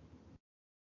care.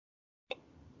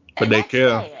 But And they that's care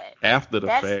sad. after the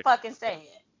That's fact. fucking sad.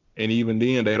 And even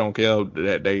then, they don't care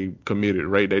that they committed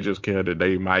rape. They just care that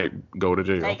they might go to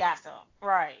jail. They got some.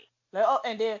 Right. Like, oh,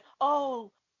 and then,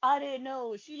 oh, I didn't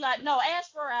know. She like, no,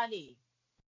 ask for ID.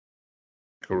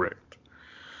 Correct.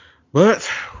 But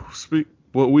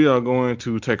we are going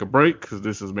to take a break because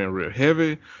this has been real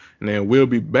heavy, and then we'll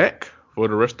be back for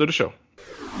the rest of the show.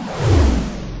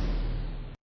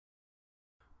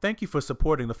 Thank you for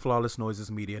supporting the Flawless Noises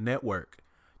Media Network.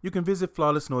 You can visit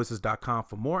flawlessnoises.com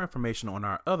for more information on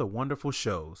our other wonderful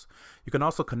shows. You can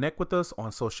also connect with us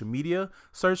on social media.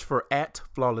 Search for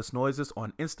 @FlawlessNoises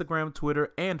on Instagram,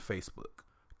 Twitter, and Facebook.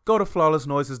 Go to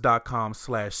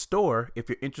flawlessnoises.com/store if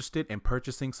you're interested in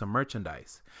purchasing some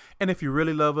merchandise. And if you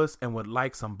really love us and would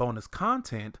like some bonus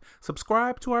content,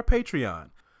 subscribe to our Patreon.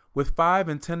 With $5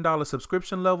 and $10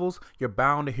 subscription levels, you're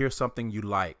bound to hear something you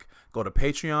like. Go to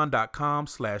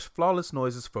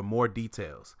patreon.com/flawlessnoises for more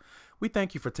details. We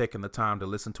thank you for taking the time to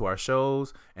listen to our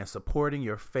shows and supporting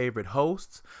your favorite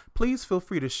hosts. Please feel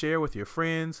free to share with your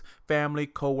friends, family,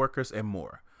 coworkers, and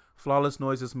more. Flawless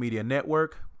Noises Media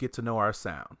Network, get to know our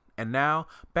sound. And now,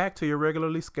 back to your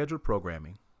regularly scheduled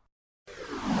programming.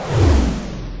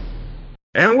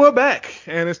 And we're back,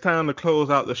 and it's time to close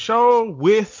out the show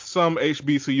with some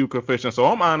HBCU confessions. So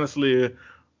I'm honestly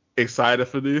excited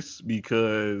for this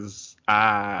because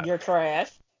You're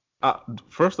trash.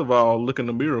 First of all, look in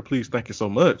the mirror, please. Thank you so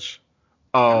much.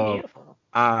 I'm beautiful.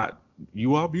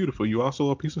 You are beautiful. You also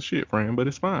a piece of shit, friend, but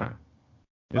it's fine.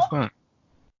 It's fine.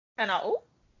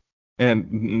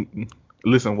 And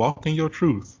listen, walk in your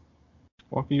truth.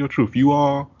 Walk in your truth. You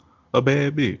are a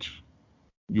bad bitch.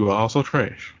 You are also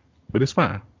trash, but it's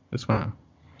fine. It's fine.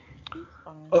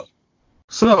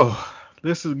 So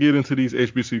let's just get into these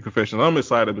HBCU confessions. I'm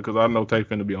excited because I know Tay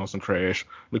finna be on some trash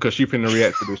because she finna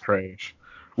react to this trash.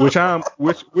 Which I'm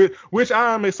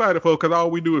excited for because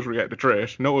all we do is react to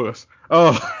trash, no us.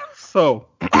 So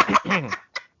And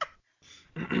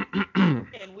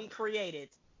we created.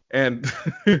 and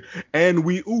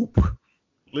we oop.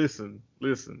 Listen.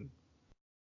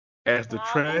 As the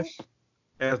trash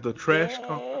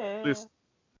listen.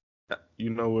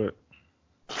 You know what?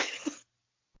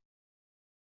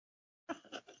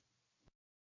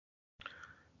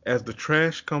 As the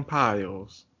trash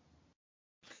compiles.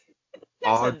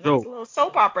 That's a little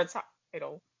soap opera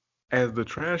title. As the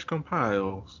trash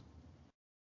compiles.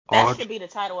 That should be the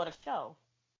title of the show.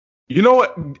 You know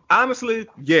what? Honestly,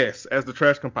 yes. As the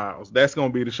trash compiles, that's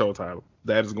going to be the show title.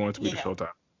 That is going to be the show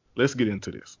title. Let's get into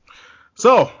this.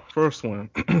 So, first one.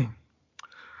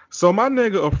 So my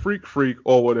nigga a freak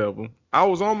or whatever. I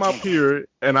was on my period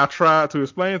and I tried to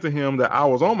explain to him that I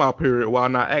was on my period while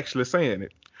not actually saying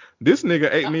it. This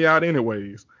nigga ate me out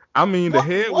anyways. I mean, the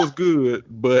head was good,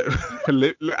 but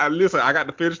listen, I got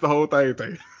to finish the whole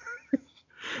thing.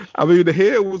 I mean, the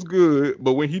head was good,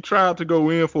 but when he tried to go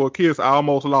in for a kiss, I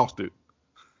almost lost it.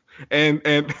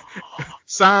 And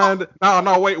signed.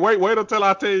 No, wait until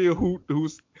I tell you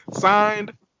who's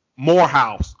signed.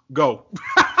 Morehouse. Go.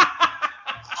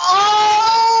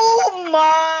 Oh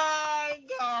my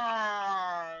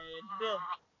god.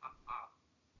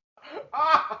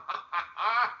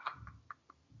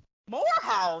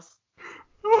 Morehouse.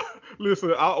 Listen,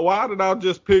 why did I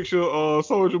just picture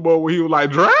Soldier Boy when he was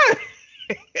like, drag?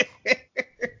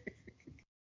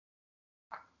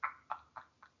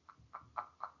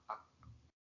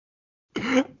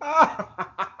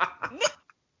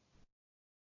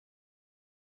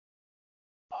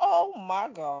 Oh my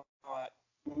god.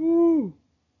 Ooh.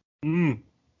 Mm.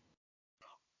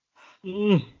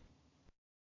 Mm.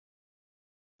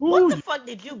 What Ooh. the fuck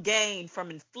did you gain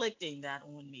from inflicting that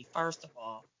on me, first of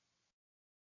all?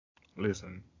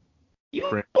 Listen. You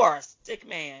friend. are a sick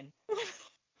man.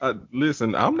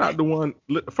 Listen, I'm not the one.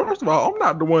 First of all, I'm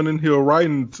not the one in here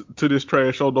writing to this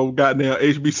trash on no goddamn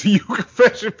HBCU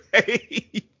confession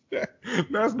page.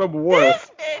 That's number one.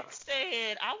 This bitch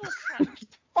said I was trying.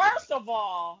 First of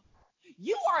all,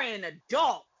 you are an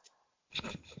adult,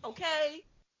 okay?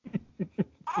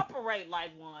 Operate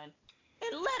like one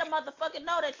and let a motherfucker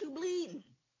know that you bleeding.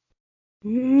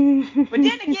 But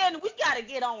then again, we gotta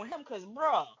get on him because,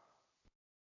 bruh,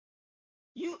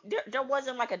 there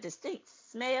wasn't like a distinct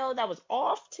smell that was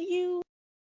off to you.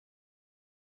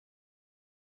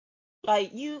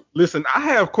 Like you. Listen, I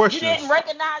have questions. You didn't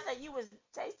recognize that you was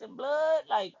tasting blood.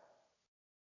 Like,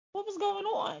 what was going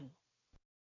on?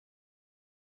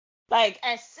 Like,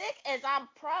 as sick as I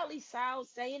probably sound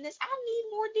saying this, I need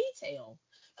more detail.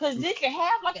 Because did you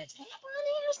have like a tampon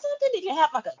in or something? Did you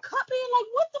have like a cup in? Like,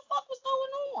 what the fuck was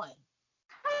going on?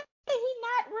 How did he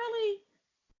not really?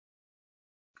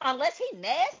 Unless he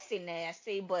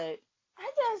nasty, but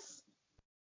I just.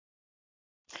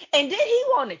 And then he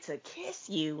wanted to kiss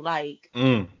you, like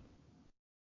on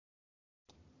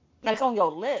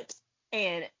your lips.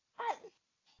 And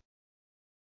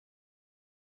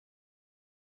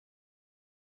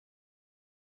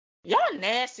y'all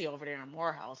nasty over there in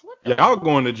Morehouse. What the Y'all fuck?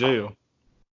 going to jail.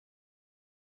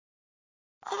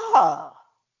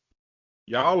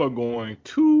 Y'all are going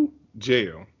to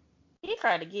jail. He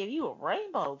tried to give you a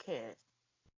rainbow kiss.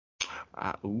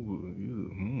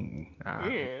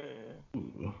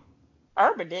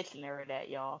 Urban Dictionary that,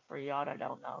 y'all, for y'all that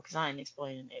don't know, because I ain't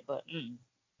explaining it, but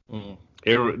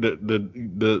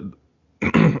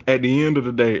At the end of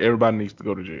the day, everybody needs to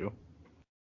go to jail.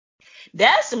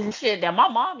 That's some shit that my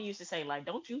mom used to say, like,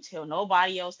 don't you tell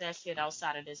nobody else that shit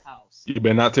outside of this house. You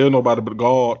better not tell nobody but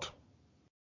God.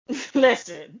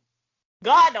 Listen,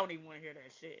 God don't even want to hear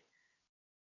that shit.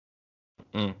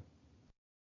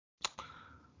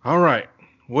 All right.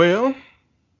 Well,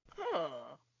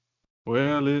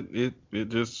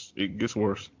 it gets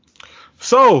worse.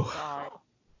 So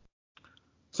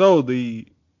the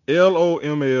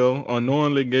LOML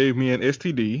unknowingly gave me an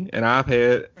STD, and I've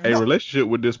had a relationship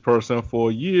with this person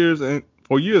for years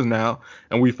now,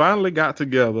 and we finally got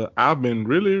together. I've been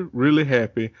really, really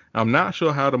happy. I'm not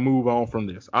sure how to move on from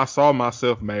this. I saw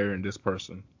myself marrying this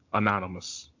person.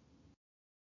 Anonymous.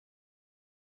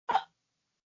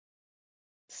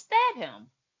 Stab him.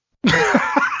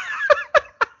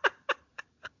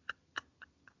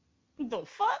 The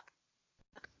fuck?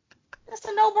 That's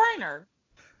a no-brainer.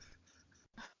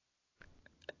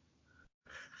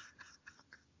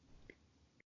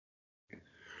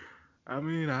 I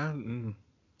mean,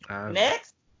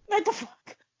 next? What the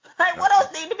fuck? Like, what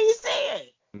else need to be said?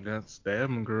 That's stab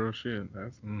him, girl. Shit.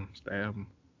 That's stab him.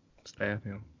 Stab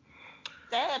him.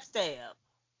 Stab.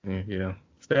 Yeah.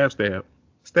 Stab.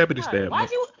 Stabbity stab. Why'd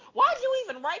you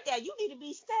even write that? You need to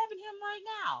be stabbing him right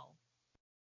now.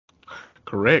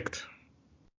 Correct.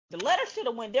 The letter should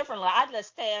have went differently. I just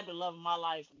stabbed the love of my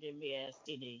life and give me an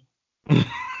STD.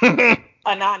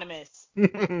 Anonymous.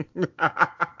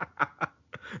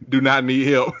 Do not need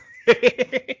help.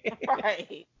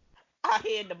 Right. I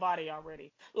hid the body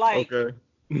already. Like, okay.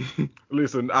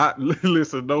 Listen. Don't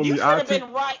you me. should have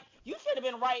been right. You should have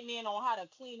been writing in on how to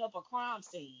clean up a crime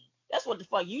scene. That's what the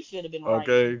fuck you should have been writing.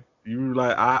 Okay. You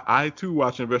like I too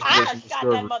watch Investigation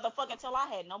Discovery. I shot that motherfucker till I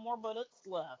had no more bullets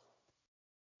left.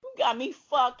 You got me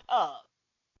fucked up.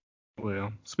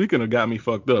 Well, speaking of got me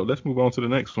fucked up, let's move on to the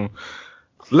next one.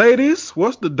 Ladies,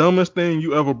 what's the dumbest thing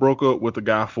you ever broke up with a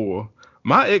guy for?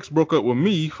 My ex broke up with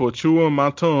me for chewing my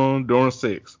tongue during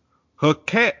sex. Her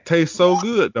cat tastes so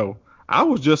good though. I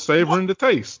was just savoring the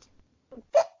taste.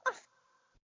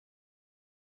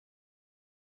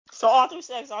 So all through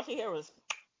sex, all she hear was.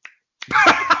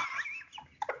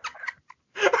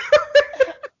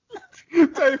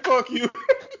 Tay, fuck you.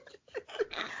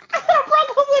 I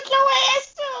broke up with your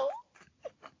ass too.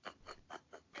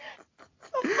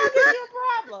 What the fuck is your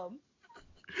problem?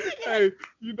 Hey,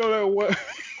 you know that one.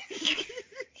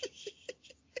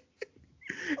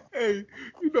 Hey,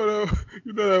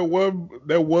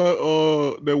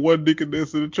 that one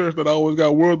deaconess in the church that always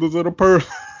got worlders in a purse.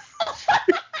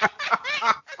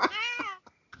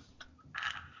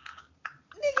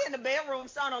 Nigga in the bedroom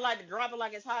sounding like the dropping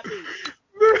like it's hot beat.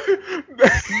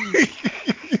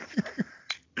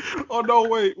 Oh no,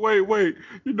 wait.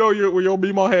 You know when your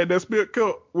Mima had that spit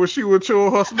cup when she would chew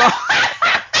her snot.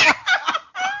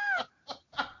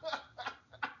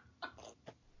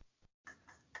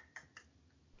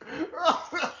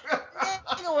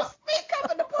 Nigga was spit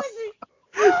cup in the pussy.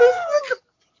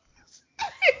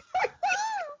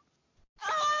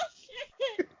 Oh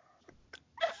shit.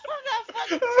 I'm not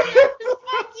fucking serious.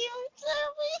 Fuck you,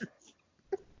 Timmy.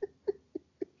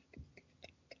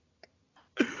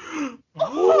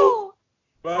 Ooh.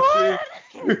 My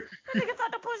Nigga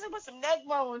thought the pussy was some neck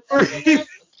bones.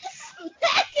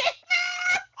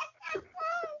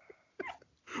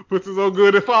 Pussy so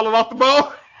good it falling off the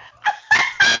bone.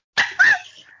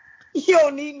 You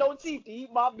don't need no teeth to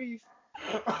eat my beef.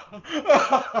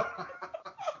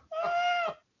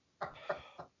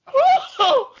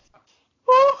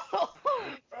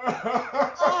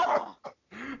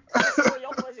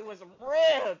 Your pussy was some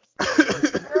ribs.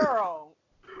 Girl.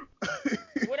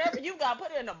 Whatever you got,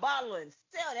 put it in a bottle and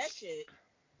sell that shit.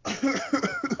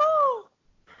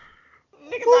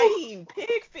 Niggas like eating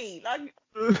pig feet. Like,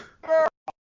 girl.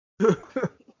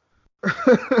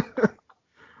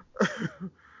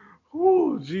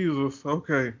 Oh, Jesus.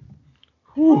 Okay.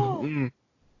 Whew,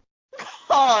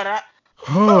 Oh,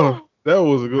 that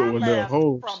was a good I one there. laughed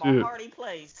Oh, from shit. a hearty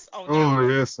place. On that Oh, one.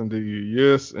 yes, indeed.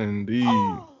 Yes, indeed.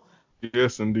 Oh,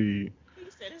 Yes, indeed. he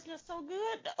said it's just so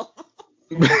good though.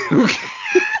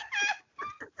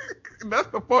 That's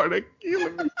the part that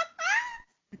killing me.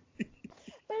 But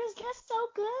it's just so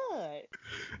good.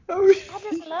 I mean, I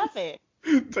just love it.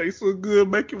 tastes so good,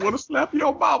 make you want to slap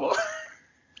your mama.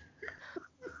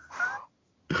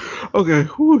 Okay,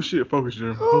 whoo, shit, focus,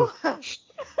 Jeremy. Oh.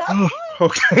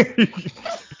 Okay.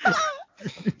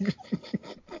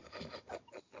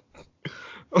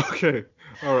 Okay,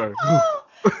 all right.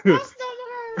 My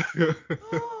stomach hurts.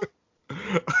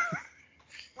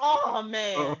 Oh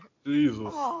man. Oh, Jesus.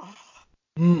 Oh.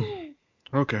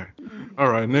 Okay, all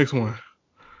right, next one.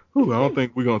 Ooh, I don't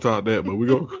think we're gonna talk that, but we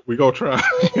gonna try.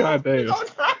 God damn.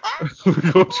 We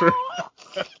gonna try.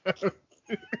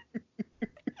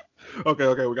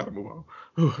 Okay, we gotta move on.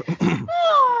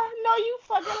 No, you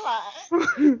fucking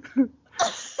lied.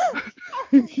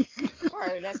 All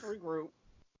right, let's regroup.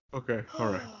 Okay,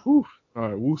 all right. Whew. All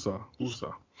right, woosah.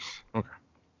 Okay.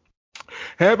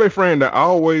 Have a friend that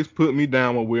always put me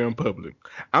down when we're in public.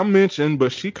 I mentioned,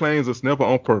 but she claims it's never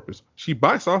on purpose. She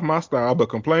bites off my style, but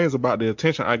complains about the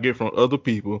attention I get from other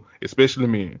people, especially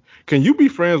men. Can you be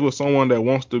friends with someone that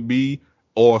wants to be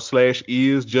or /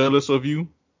 is jealous of you?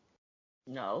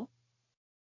 No.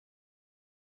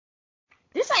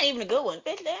 This ain't even a good one.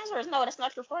 Bitch, the answer is no, that's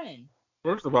not your friend.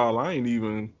 First of all, I ain't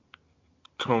even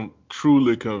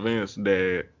truly convinced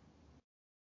that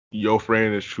your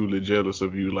friend is truly jealous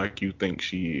of you like you think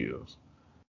she is.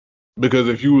 Because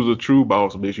if you was a true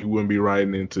boss bitch, you wouldn't be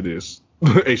writing into this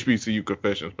HBCU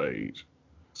confessions page.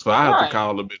 So I have to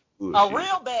call a bit of bullshit. A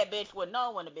real bad bitch would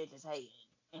know when the bitch is hating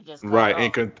and just cut right,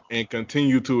 it off. and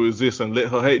continue to exist and let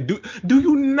her hate. Do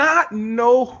you not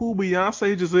know who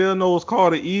Beyonce Giselle Knowles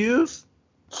Carter is?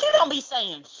 She don't be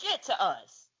saying shit to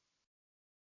us.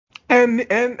 And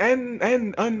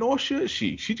nor should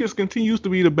she. She just continues to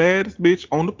be the baddest bitch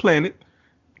on the planet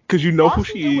because you know who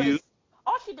she is.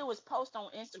 All she do is post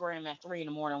on Instagram at 3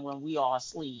 a.m. when we all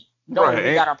sleep. Knowing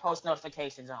we got our post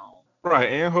notifications on. Right,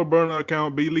 and her burner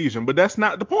account be Legion, but that's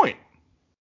not the point.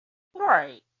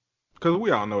 Right. Because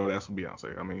we all know that's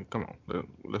Beyonce. I mean, come on,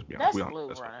 let's be honest. That's Blue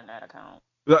running that account.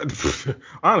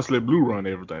 Honestly, Blue run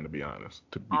everything, to be honest.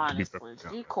 Honestly,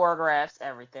 she choreographs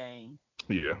everything.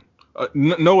 Yeah.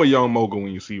 Know a young mogul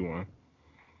when you see one.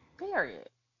 Period.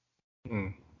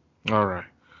 All right.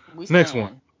 Next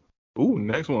one. Ooh,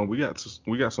 next one. We got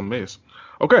some mess.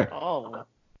 Okay. Oh.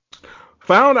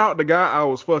 Found out the guy I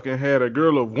was fucking had a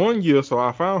girl of 1 year, so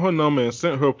I found her number and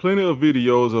sent her plenty of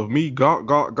videos of me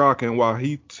gawking while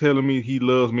he telling me he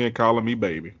loves me and calling me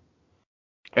baby.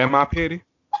 Am I petty?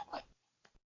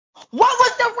 What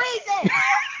was the reason?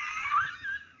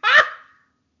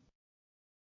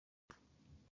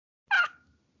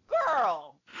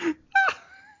 Girl.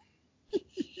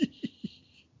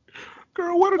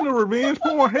 Girl, what in the revenge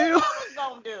porn hell? What was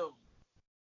gonna do?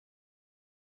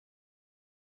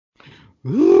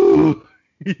 Ooh.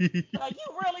 Like,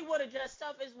 you really would have just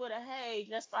surfaced with a, hey,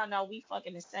 just found out we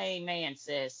fucking the same man,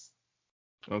 sis.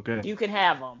 Okay. You can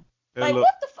have him. Like, Hello,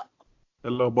 what the fuck?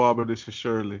 hello, Barbara. This is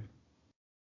Shirley.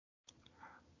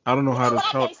 I don't know You how know to what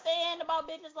I talk. can't stand about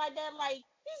bitches like that? Like,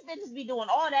 these bitches be doing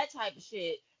all that type of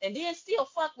shit and then still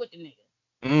fuck with the nigga.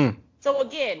 Mm, So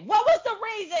again, what was the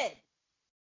reason?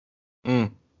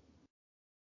 mm.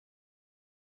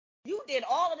 You did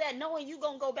all of that knowing you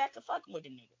gonna go back to fucking with the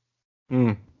nigga.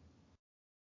 Mm.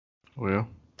 Well,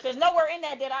 Cause nowhere in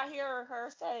that did I hear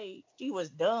her say she was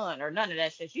done or none of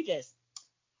that shit.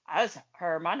 I just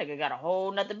heard my nigga got a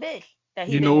whole nother bitch that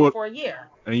he you been know with what? for a year.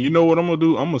 And you know what I'm gonna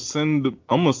do? I'm gonna send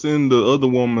the other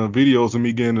woman videos of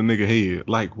me getting the nigga head.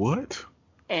 Like what?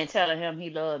 And telling him he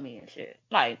loved me and shit.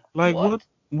 Like, Like what?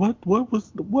 what? What was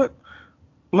the what?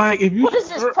 Like if you What is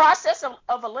this process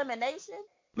of elimination?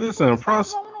 listen, What the fuck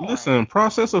is going on?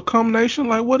 process of combination.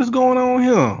 Like what is going on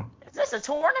here? Is this a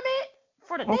tournament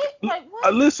for the Okay, dick? Like,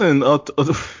 what? listen,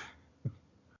 the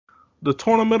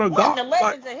tournament of What in God. the Like,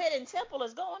 Legends of Hidden Temple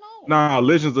is going on? nah,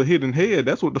 Legends of Hidden Head.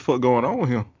 That's what the fuck going on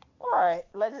here. All right,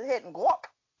 Legends of Hidden Guap.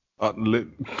 Let,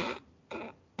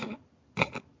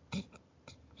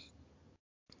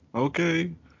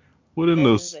 okay. What in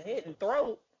Legends this? of Hidden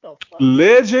Throat. The fuck?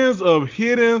 Legends of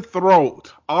Hidden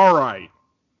Throat. All right.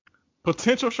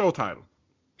 Potential show title.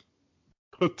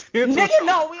 Potential. Nigga,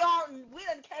 no, we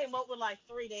done came up with like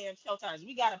 3 damn show titles.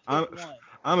 We gotta pick one.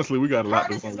 Honestly, we got a lot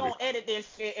Curtis to is gonna edit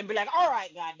this shit and be like, all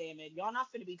right, goddamn it, y'all not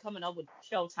finna be coming up with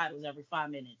show titles every 5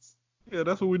 minutes. Yeah,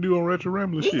 that's what we do on Retro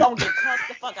Rambling He shit. gonna get cussed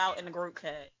the fuck out in the group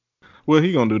chat. Well,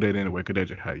 he gonna do that anyway, cause that's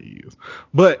just how he is.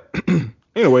 But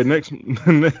anyway, next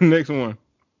one.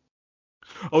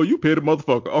 Oh, you petty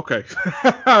motherfucker. Okay.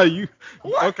 You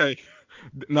What? okay?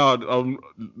 No,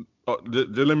 just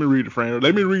let me read it, friend.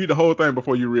 Let me read the whole thing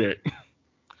before you react.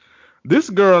 This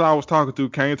girl I was talking to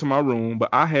came to my room, but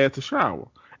I had to shower.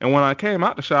 And when I came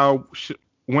out the shower, she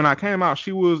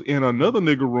was in another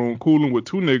nigga room cooling with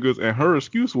 2 niggas, and her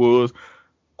excuse was,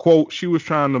 quote, she was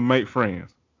trying to make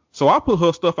friends. So I put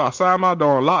her stuff outside my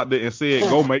door and locked it and said,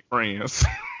 go make friends.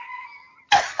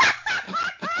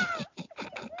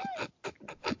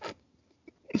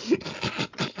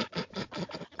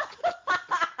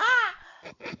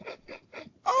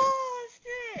 Oh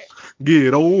shit.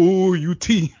 Get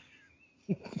O-U-T.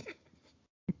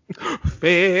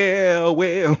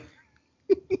 Farewell.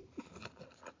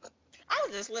 I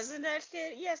was just listening to that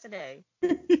shit yesterday.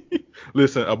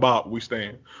 Listen, about we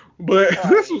stand. But Right.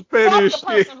 this was petty Fuck as the shit.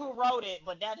 person who wrote it,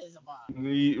 but that is a bop.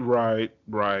 Right.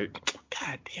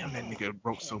 God damn, that nigga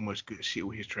wrote so much good shit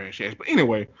with his trash ass. But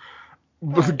anyway,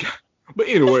 Right. but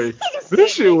anyway, Nigga this said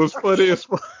shit make was funny friends. as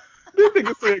fuck. This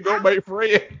nigga said go make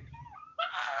friends.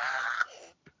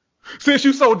 Since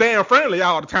you so damn friendly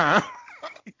all the time.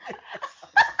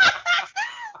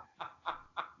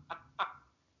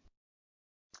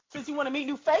 Since you want to meet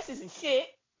new faces and shit,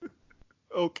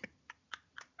 Okay.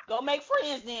 go make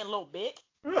friends then, little bitch.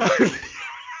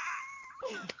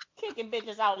 Kicking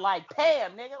bitches out like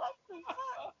Pam, nigga. Like, what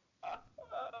the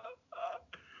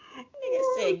fuck? Nigga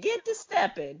said, get to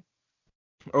stepping.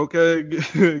 Okay,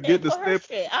 get the Put her step.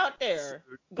 shit out there.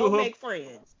 Go Put her- make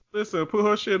friends. Listen, put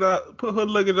her shit out, put her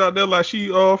luggage out there like she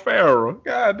Pharaoh.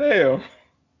 God damn.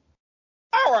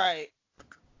 All right.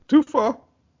 Too far.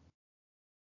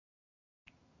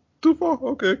 Too far.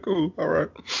 Okay, cool. All right.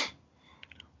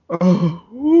 Oh,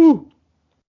 ooh.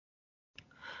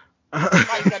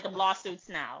 Why you got them lawsuits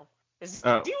now? It's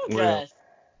you well, just.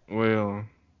 Well,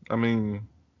 I mean,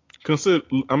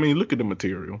 look at the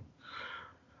material.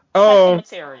 Check the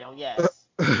material, yes.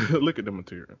 Look at the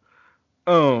material.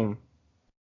 Let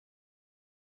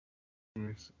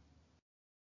me see.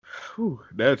 Whew,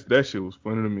 that shit was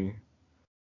funny to me.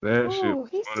 That shit. Ooh, Was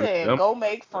he funny. said, go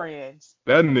make friends.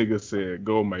 That nigga said,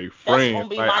 "Go make That's friends." gonna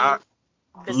be Like, my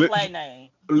new display name.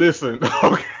 Listen,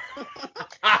 okay.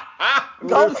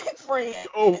 Go make friends.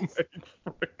 Go make friends.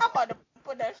 I'm about to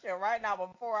put that shit right now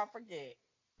before I forget.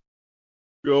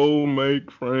 Go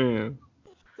make friends.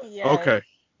 Yes. Okay,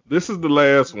 this is the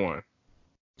last one.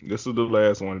 This is the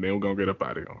last one, and then we're gonna get up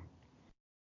out of here.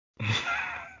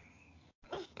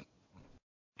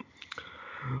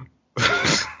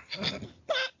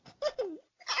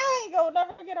 I ain't gonna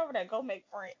never get over that. Go make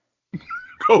friends.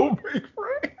 Go make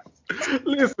friends.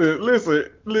 Listen.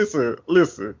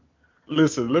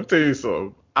 Let me tell you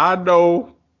something. I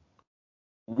know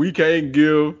we can't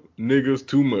give niggas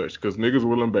too much because niggas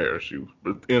will embarrass you,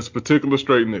 but in particular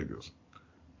straight niggas.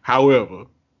 However,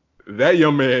 that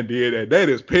young man did that. That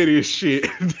is petty as shit.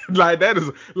 That's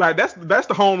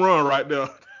the home run right there.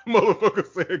 Motherfucker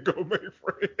said go make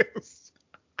friends.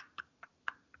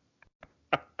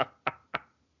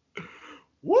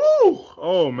 Woo!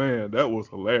 Oh man, that was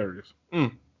hilarious. All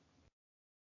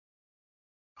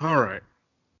right.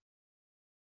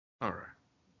 All right.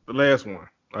 The last one.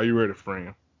 Are you ready,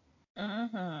 friend?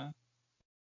 Mm-hmm.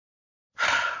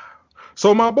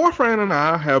 So my boyfriend and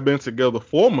I have been together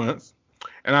 4 months,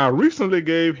 and I recently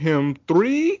gave him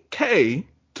 $3K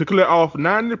to clear off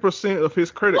 90% of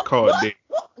his credit card debt.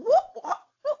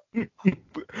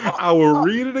 I will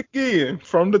read it again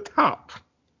from the top.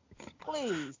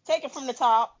 Please take it from the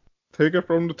top. Take it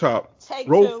from the top. Take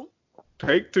two.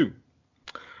 Take two.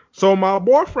 So my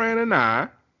boyfriend and I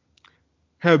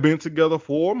have been together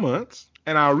 4 months,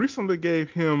 and I recently gave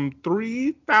him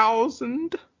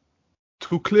 $3,000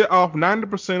 to clear off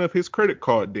 90% of his credit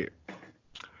card debt.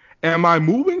 Am I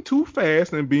moving too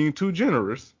fast and being too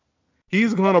generous?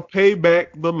 He's gonna pay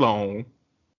back the loan.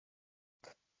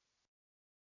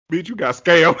 Bitch, you got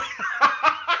scammed.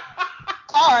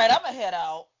 All right, I'ma head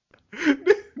out.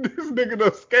 This nigga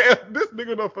done scam. This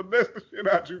nigga done finesse the shit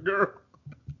out you, girl.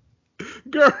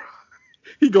 Girl,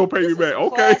 he gonna pay me back.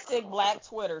 Okay. Classic black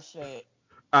Twitter shit.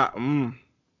 Mm.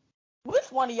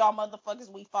 Which one of y'all motherfuckers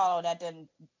we follow that done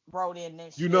wrote in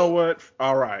this shit? You know what?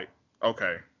 All right.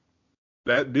 Okay.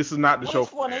 This is not the show.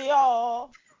 Which one of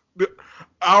y'all?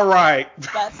 All right.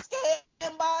 Got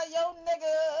scammed by your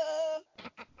nigga.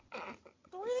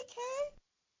 3K?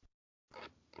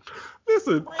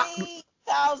 Listen.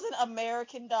 3,000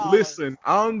 American dollars. Listen,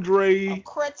 Andre. A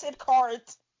credit card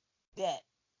debt.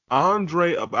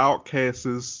 Andre of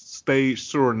Outkast's stage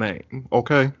surname.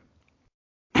 Okay.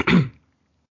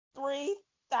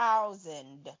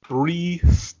 3,000. 3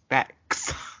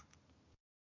 stacks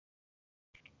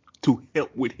to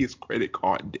help with his credit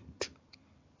card debt.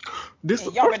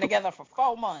 And y'all been together for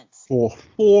 4 months. For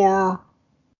 4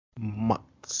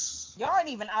 months. Y'all ain't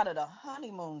even out of the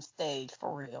honeymoon stage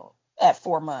for real at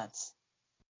 4 months.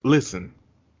 Listen,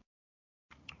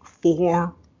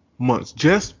 4 months,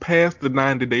 just past the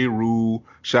 90-day rule.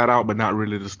 Shout out, but not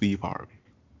really to Steve Harvey.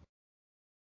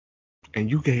 And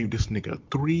you gave this nigga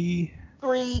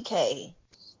 3K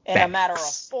in a matter of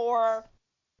 4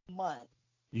 months.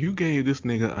 You gave this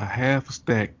nigga a half a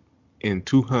stack in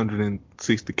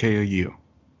 $260K a year.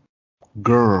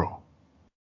 Girl,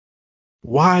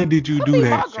 why did you do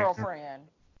that? My girlfriend.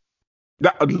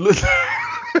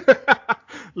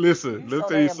 Listen, let's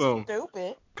tell you something.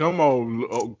 Stupid. Come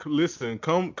on, listen,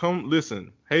 come,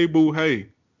 listen. Hey, boo, hey,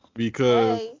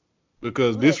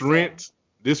 because this rent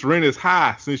is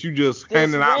high since you just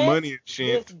handing out money and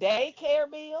shit. This daycare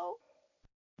bill,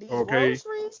 these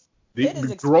groceries, it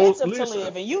is expensive to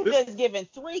live, and you just giving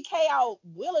 3K out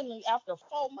willingly after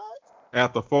 4 months.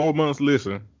 After 4 months,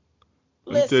 listen.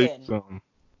 Let me tell you something.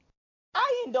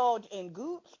 I indulge in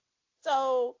Gooch,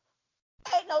 so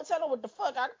ain't no telling what the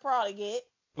fuck I could probably get.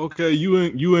 Okay, you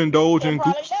indulge in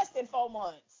probably Gooch. Less than 4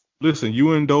 months. Listen,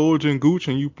 you indulge in Gooch,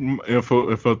 and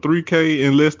for 3K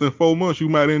in less than 4 months, you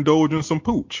might indulge in some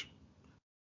pooch.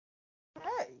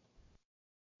 Hey.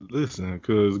 Listen,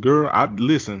 cause girl,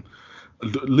 listen.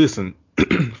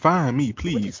 Find me,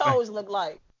 please. What your toes look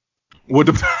like? What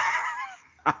the?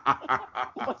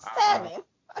 What's happening?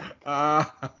 I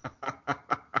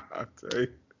tell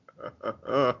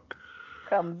you.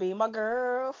 Come be my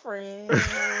girlfriend.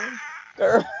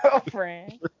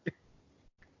 Girlfriend.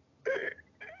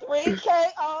 3K,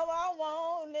 all I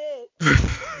wanted.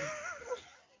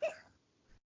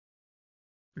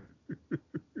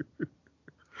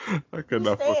 I could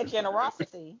not. Stay in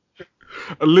generosity.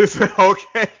 Listen,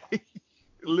 okay.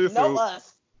 Listen. No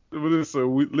us.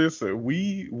 Listen.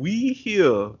 We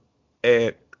here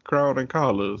at Crown and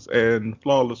Collars and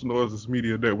Flawless Noises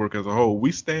Media Network as a whole,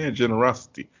 we stand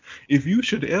generosity. If you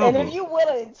should ever, and if you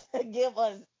willing to give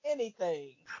us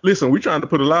anything, listen, we trying to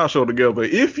put a live show together.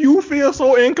 If you feel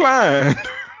so inclined,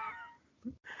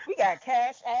 we got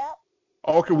Cash App.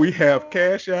 Okay, we have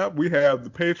Cash App, we have the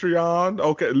Patreon.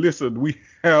 Okay, listen, we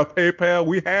have PayPal,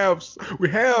 we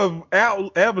have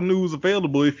avenues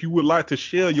available if you would like to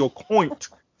share your coin,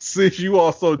 since you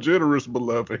are so generous,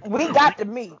 beloved. We got the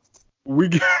meat. We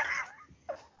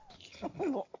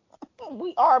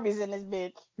Arby's in this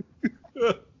bitch.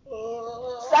 Sino,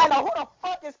 who the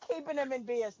fuck is keeping them in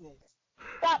business?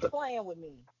 Stop playing with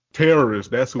me. Terrorists,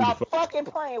 that's who the fuck. Stop fucking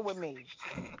playing with me.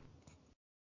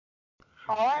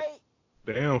 Alright?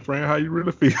 Damn, Fran, how you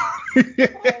really feel?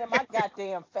 Playing in my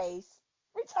goddamn face.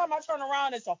 time I turn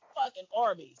around, it's a fucking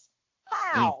Arby's.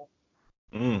 How?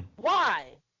 Mm. Why?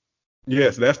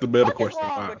 Yes, that's the better What is question.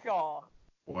 wrong Why? with y'all?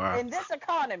 Why? In this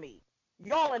economy,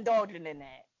 y'all indulging in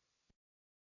that.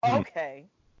 Hmm. Okay.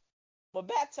 But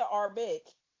back to our big.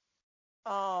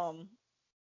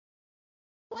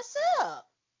 What's up?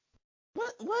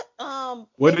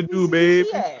 What it do, HBCU baby?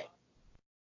 she at?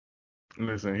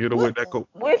 Listen, hit her with that coat.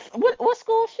 What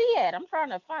school she at? I'm trying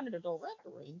to find the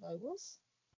directory. Like,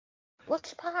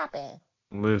 what's popping?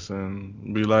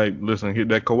 Listen, be like, listen, hit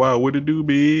that Kawhi. What it do,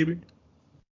 baby?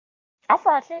 I'll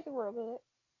fry chicken real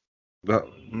good.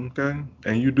 Okay.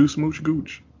 And you do smooch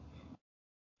gooch.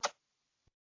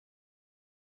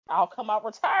 I'll come out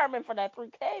retirement for that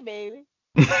 3K, baby.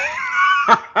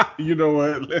 You know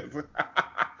what? Listen.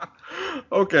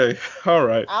 Okay. All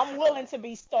right. I'm willing to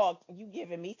be stalked. You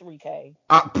giving me 3K?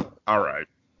 All right.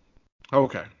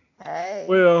 Okay. Hey.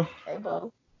 Well. Hey,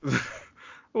 boo.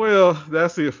 Well,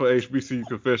 that's it for HBCU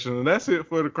Confessions, and that's it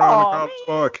for the Crown and College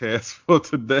podcast for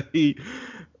today.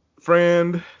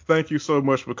 Friend, thank you so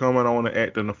much for coming on and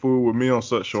acting a fool with me on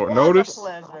such short notice. A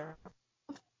pleasure.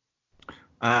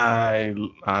 I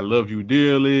love you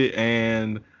dearly,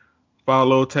 and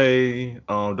follow Tay.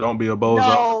 Don't be a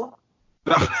bozo.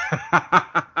 No.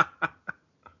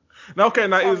 Okay,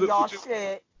 now is it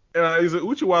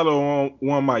Uchiwala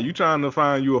one mic? You trying to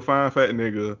find you a fine fat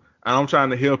nigga, and I'm trying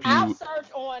to help you. I'll search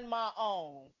on my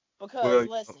own because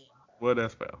listen. Well,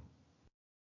 that's fair.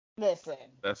 Listen.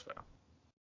 That's fair.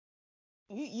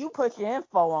 You put your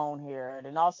info on here, and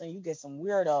then all of a sudden you get some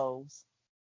weirdos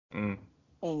in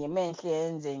your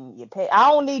mentions and your pay. I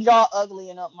don't need y'all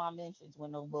uglying up my mentions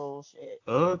with no bullshit.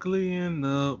 Uglying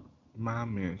up my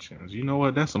mentions. You know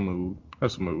what? That's a move.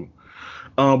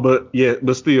 But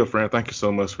still, friend, thank you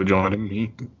so much for joining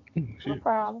me. No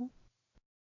problem.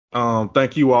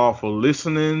 Thank you all for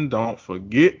listening. Don't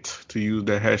forget to use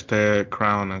the hashtag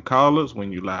Crown and Collars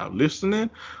when you live listening.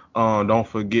 Don't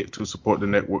forget to support the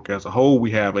network as a whole.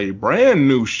 We have a brand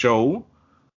new show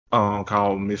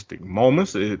called Mystic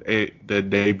Moments. The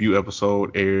debut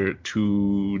episode aired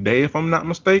today, if I'm not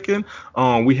mistaken.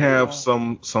 We have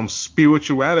some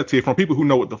spirituality from people who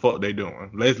know what the fuck they doing.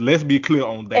 Let's be clear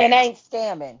on that. And ain't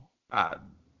scamming.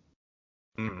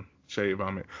 Shave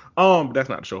on it. But that's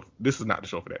not the show. This is not the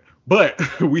show for that.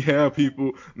 But we have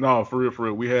people. No, for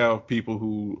real. We have people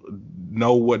who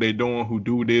know what they're doing, who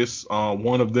do this.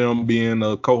 One of them being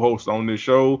a co-host on this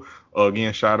show.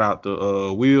 Again, shout out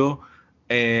to Will.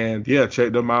 And yeah,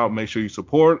 check them out. Make sure you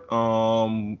support.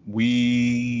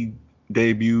 We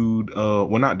debuted,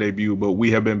 not debuted, but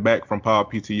we have been back from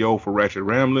Pod PTO for Ratchet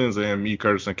Ramblings, and me,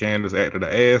 Curtis, and Candace acted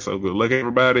the ass. So good luck,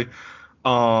 everybody.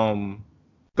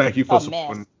 Thank you for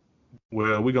supporting.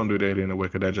 Well, we're gonna do that anyway,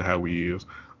 because that's just how we is.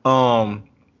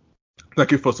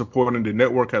 Thank you for supporting the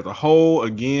network as a whole.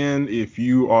 Again, if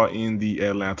you are in the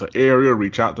Atlanta area,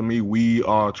 reach out to me. We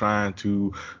are trying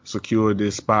to secure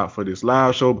this spot for this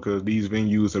live show because these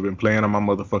venues have been playing on my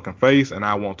motherfucking face, and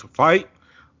I want to fight.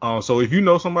 So if you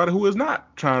know somebody who is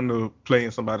not trying to play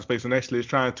in somebody's face and actually is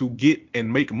trying to get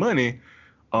and make money,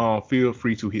 feel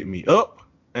free to hit me up.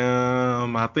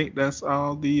 I think that's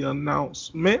all the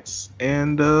announcements.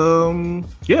 And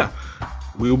yeah,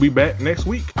 we'll be back next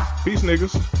week. Peace,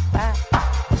 niggas. Bye.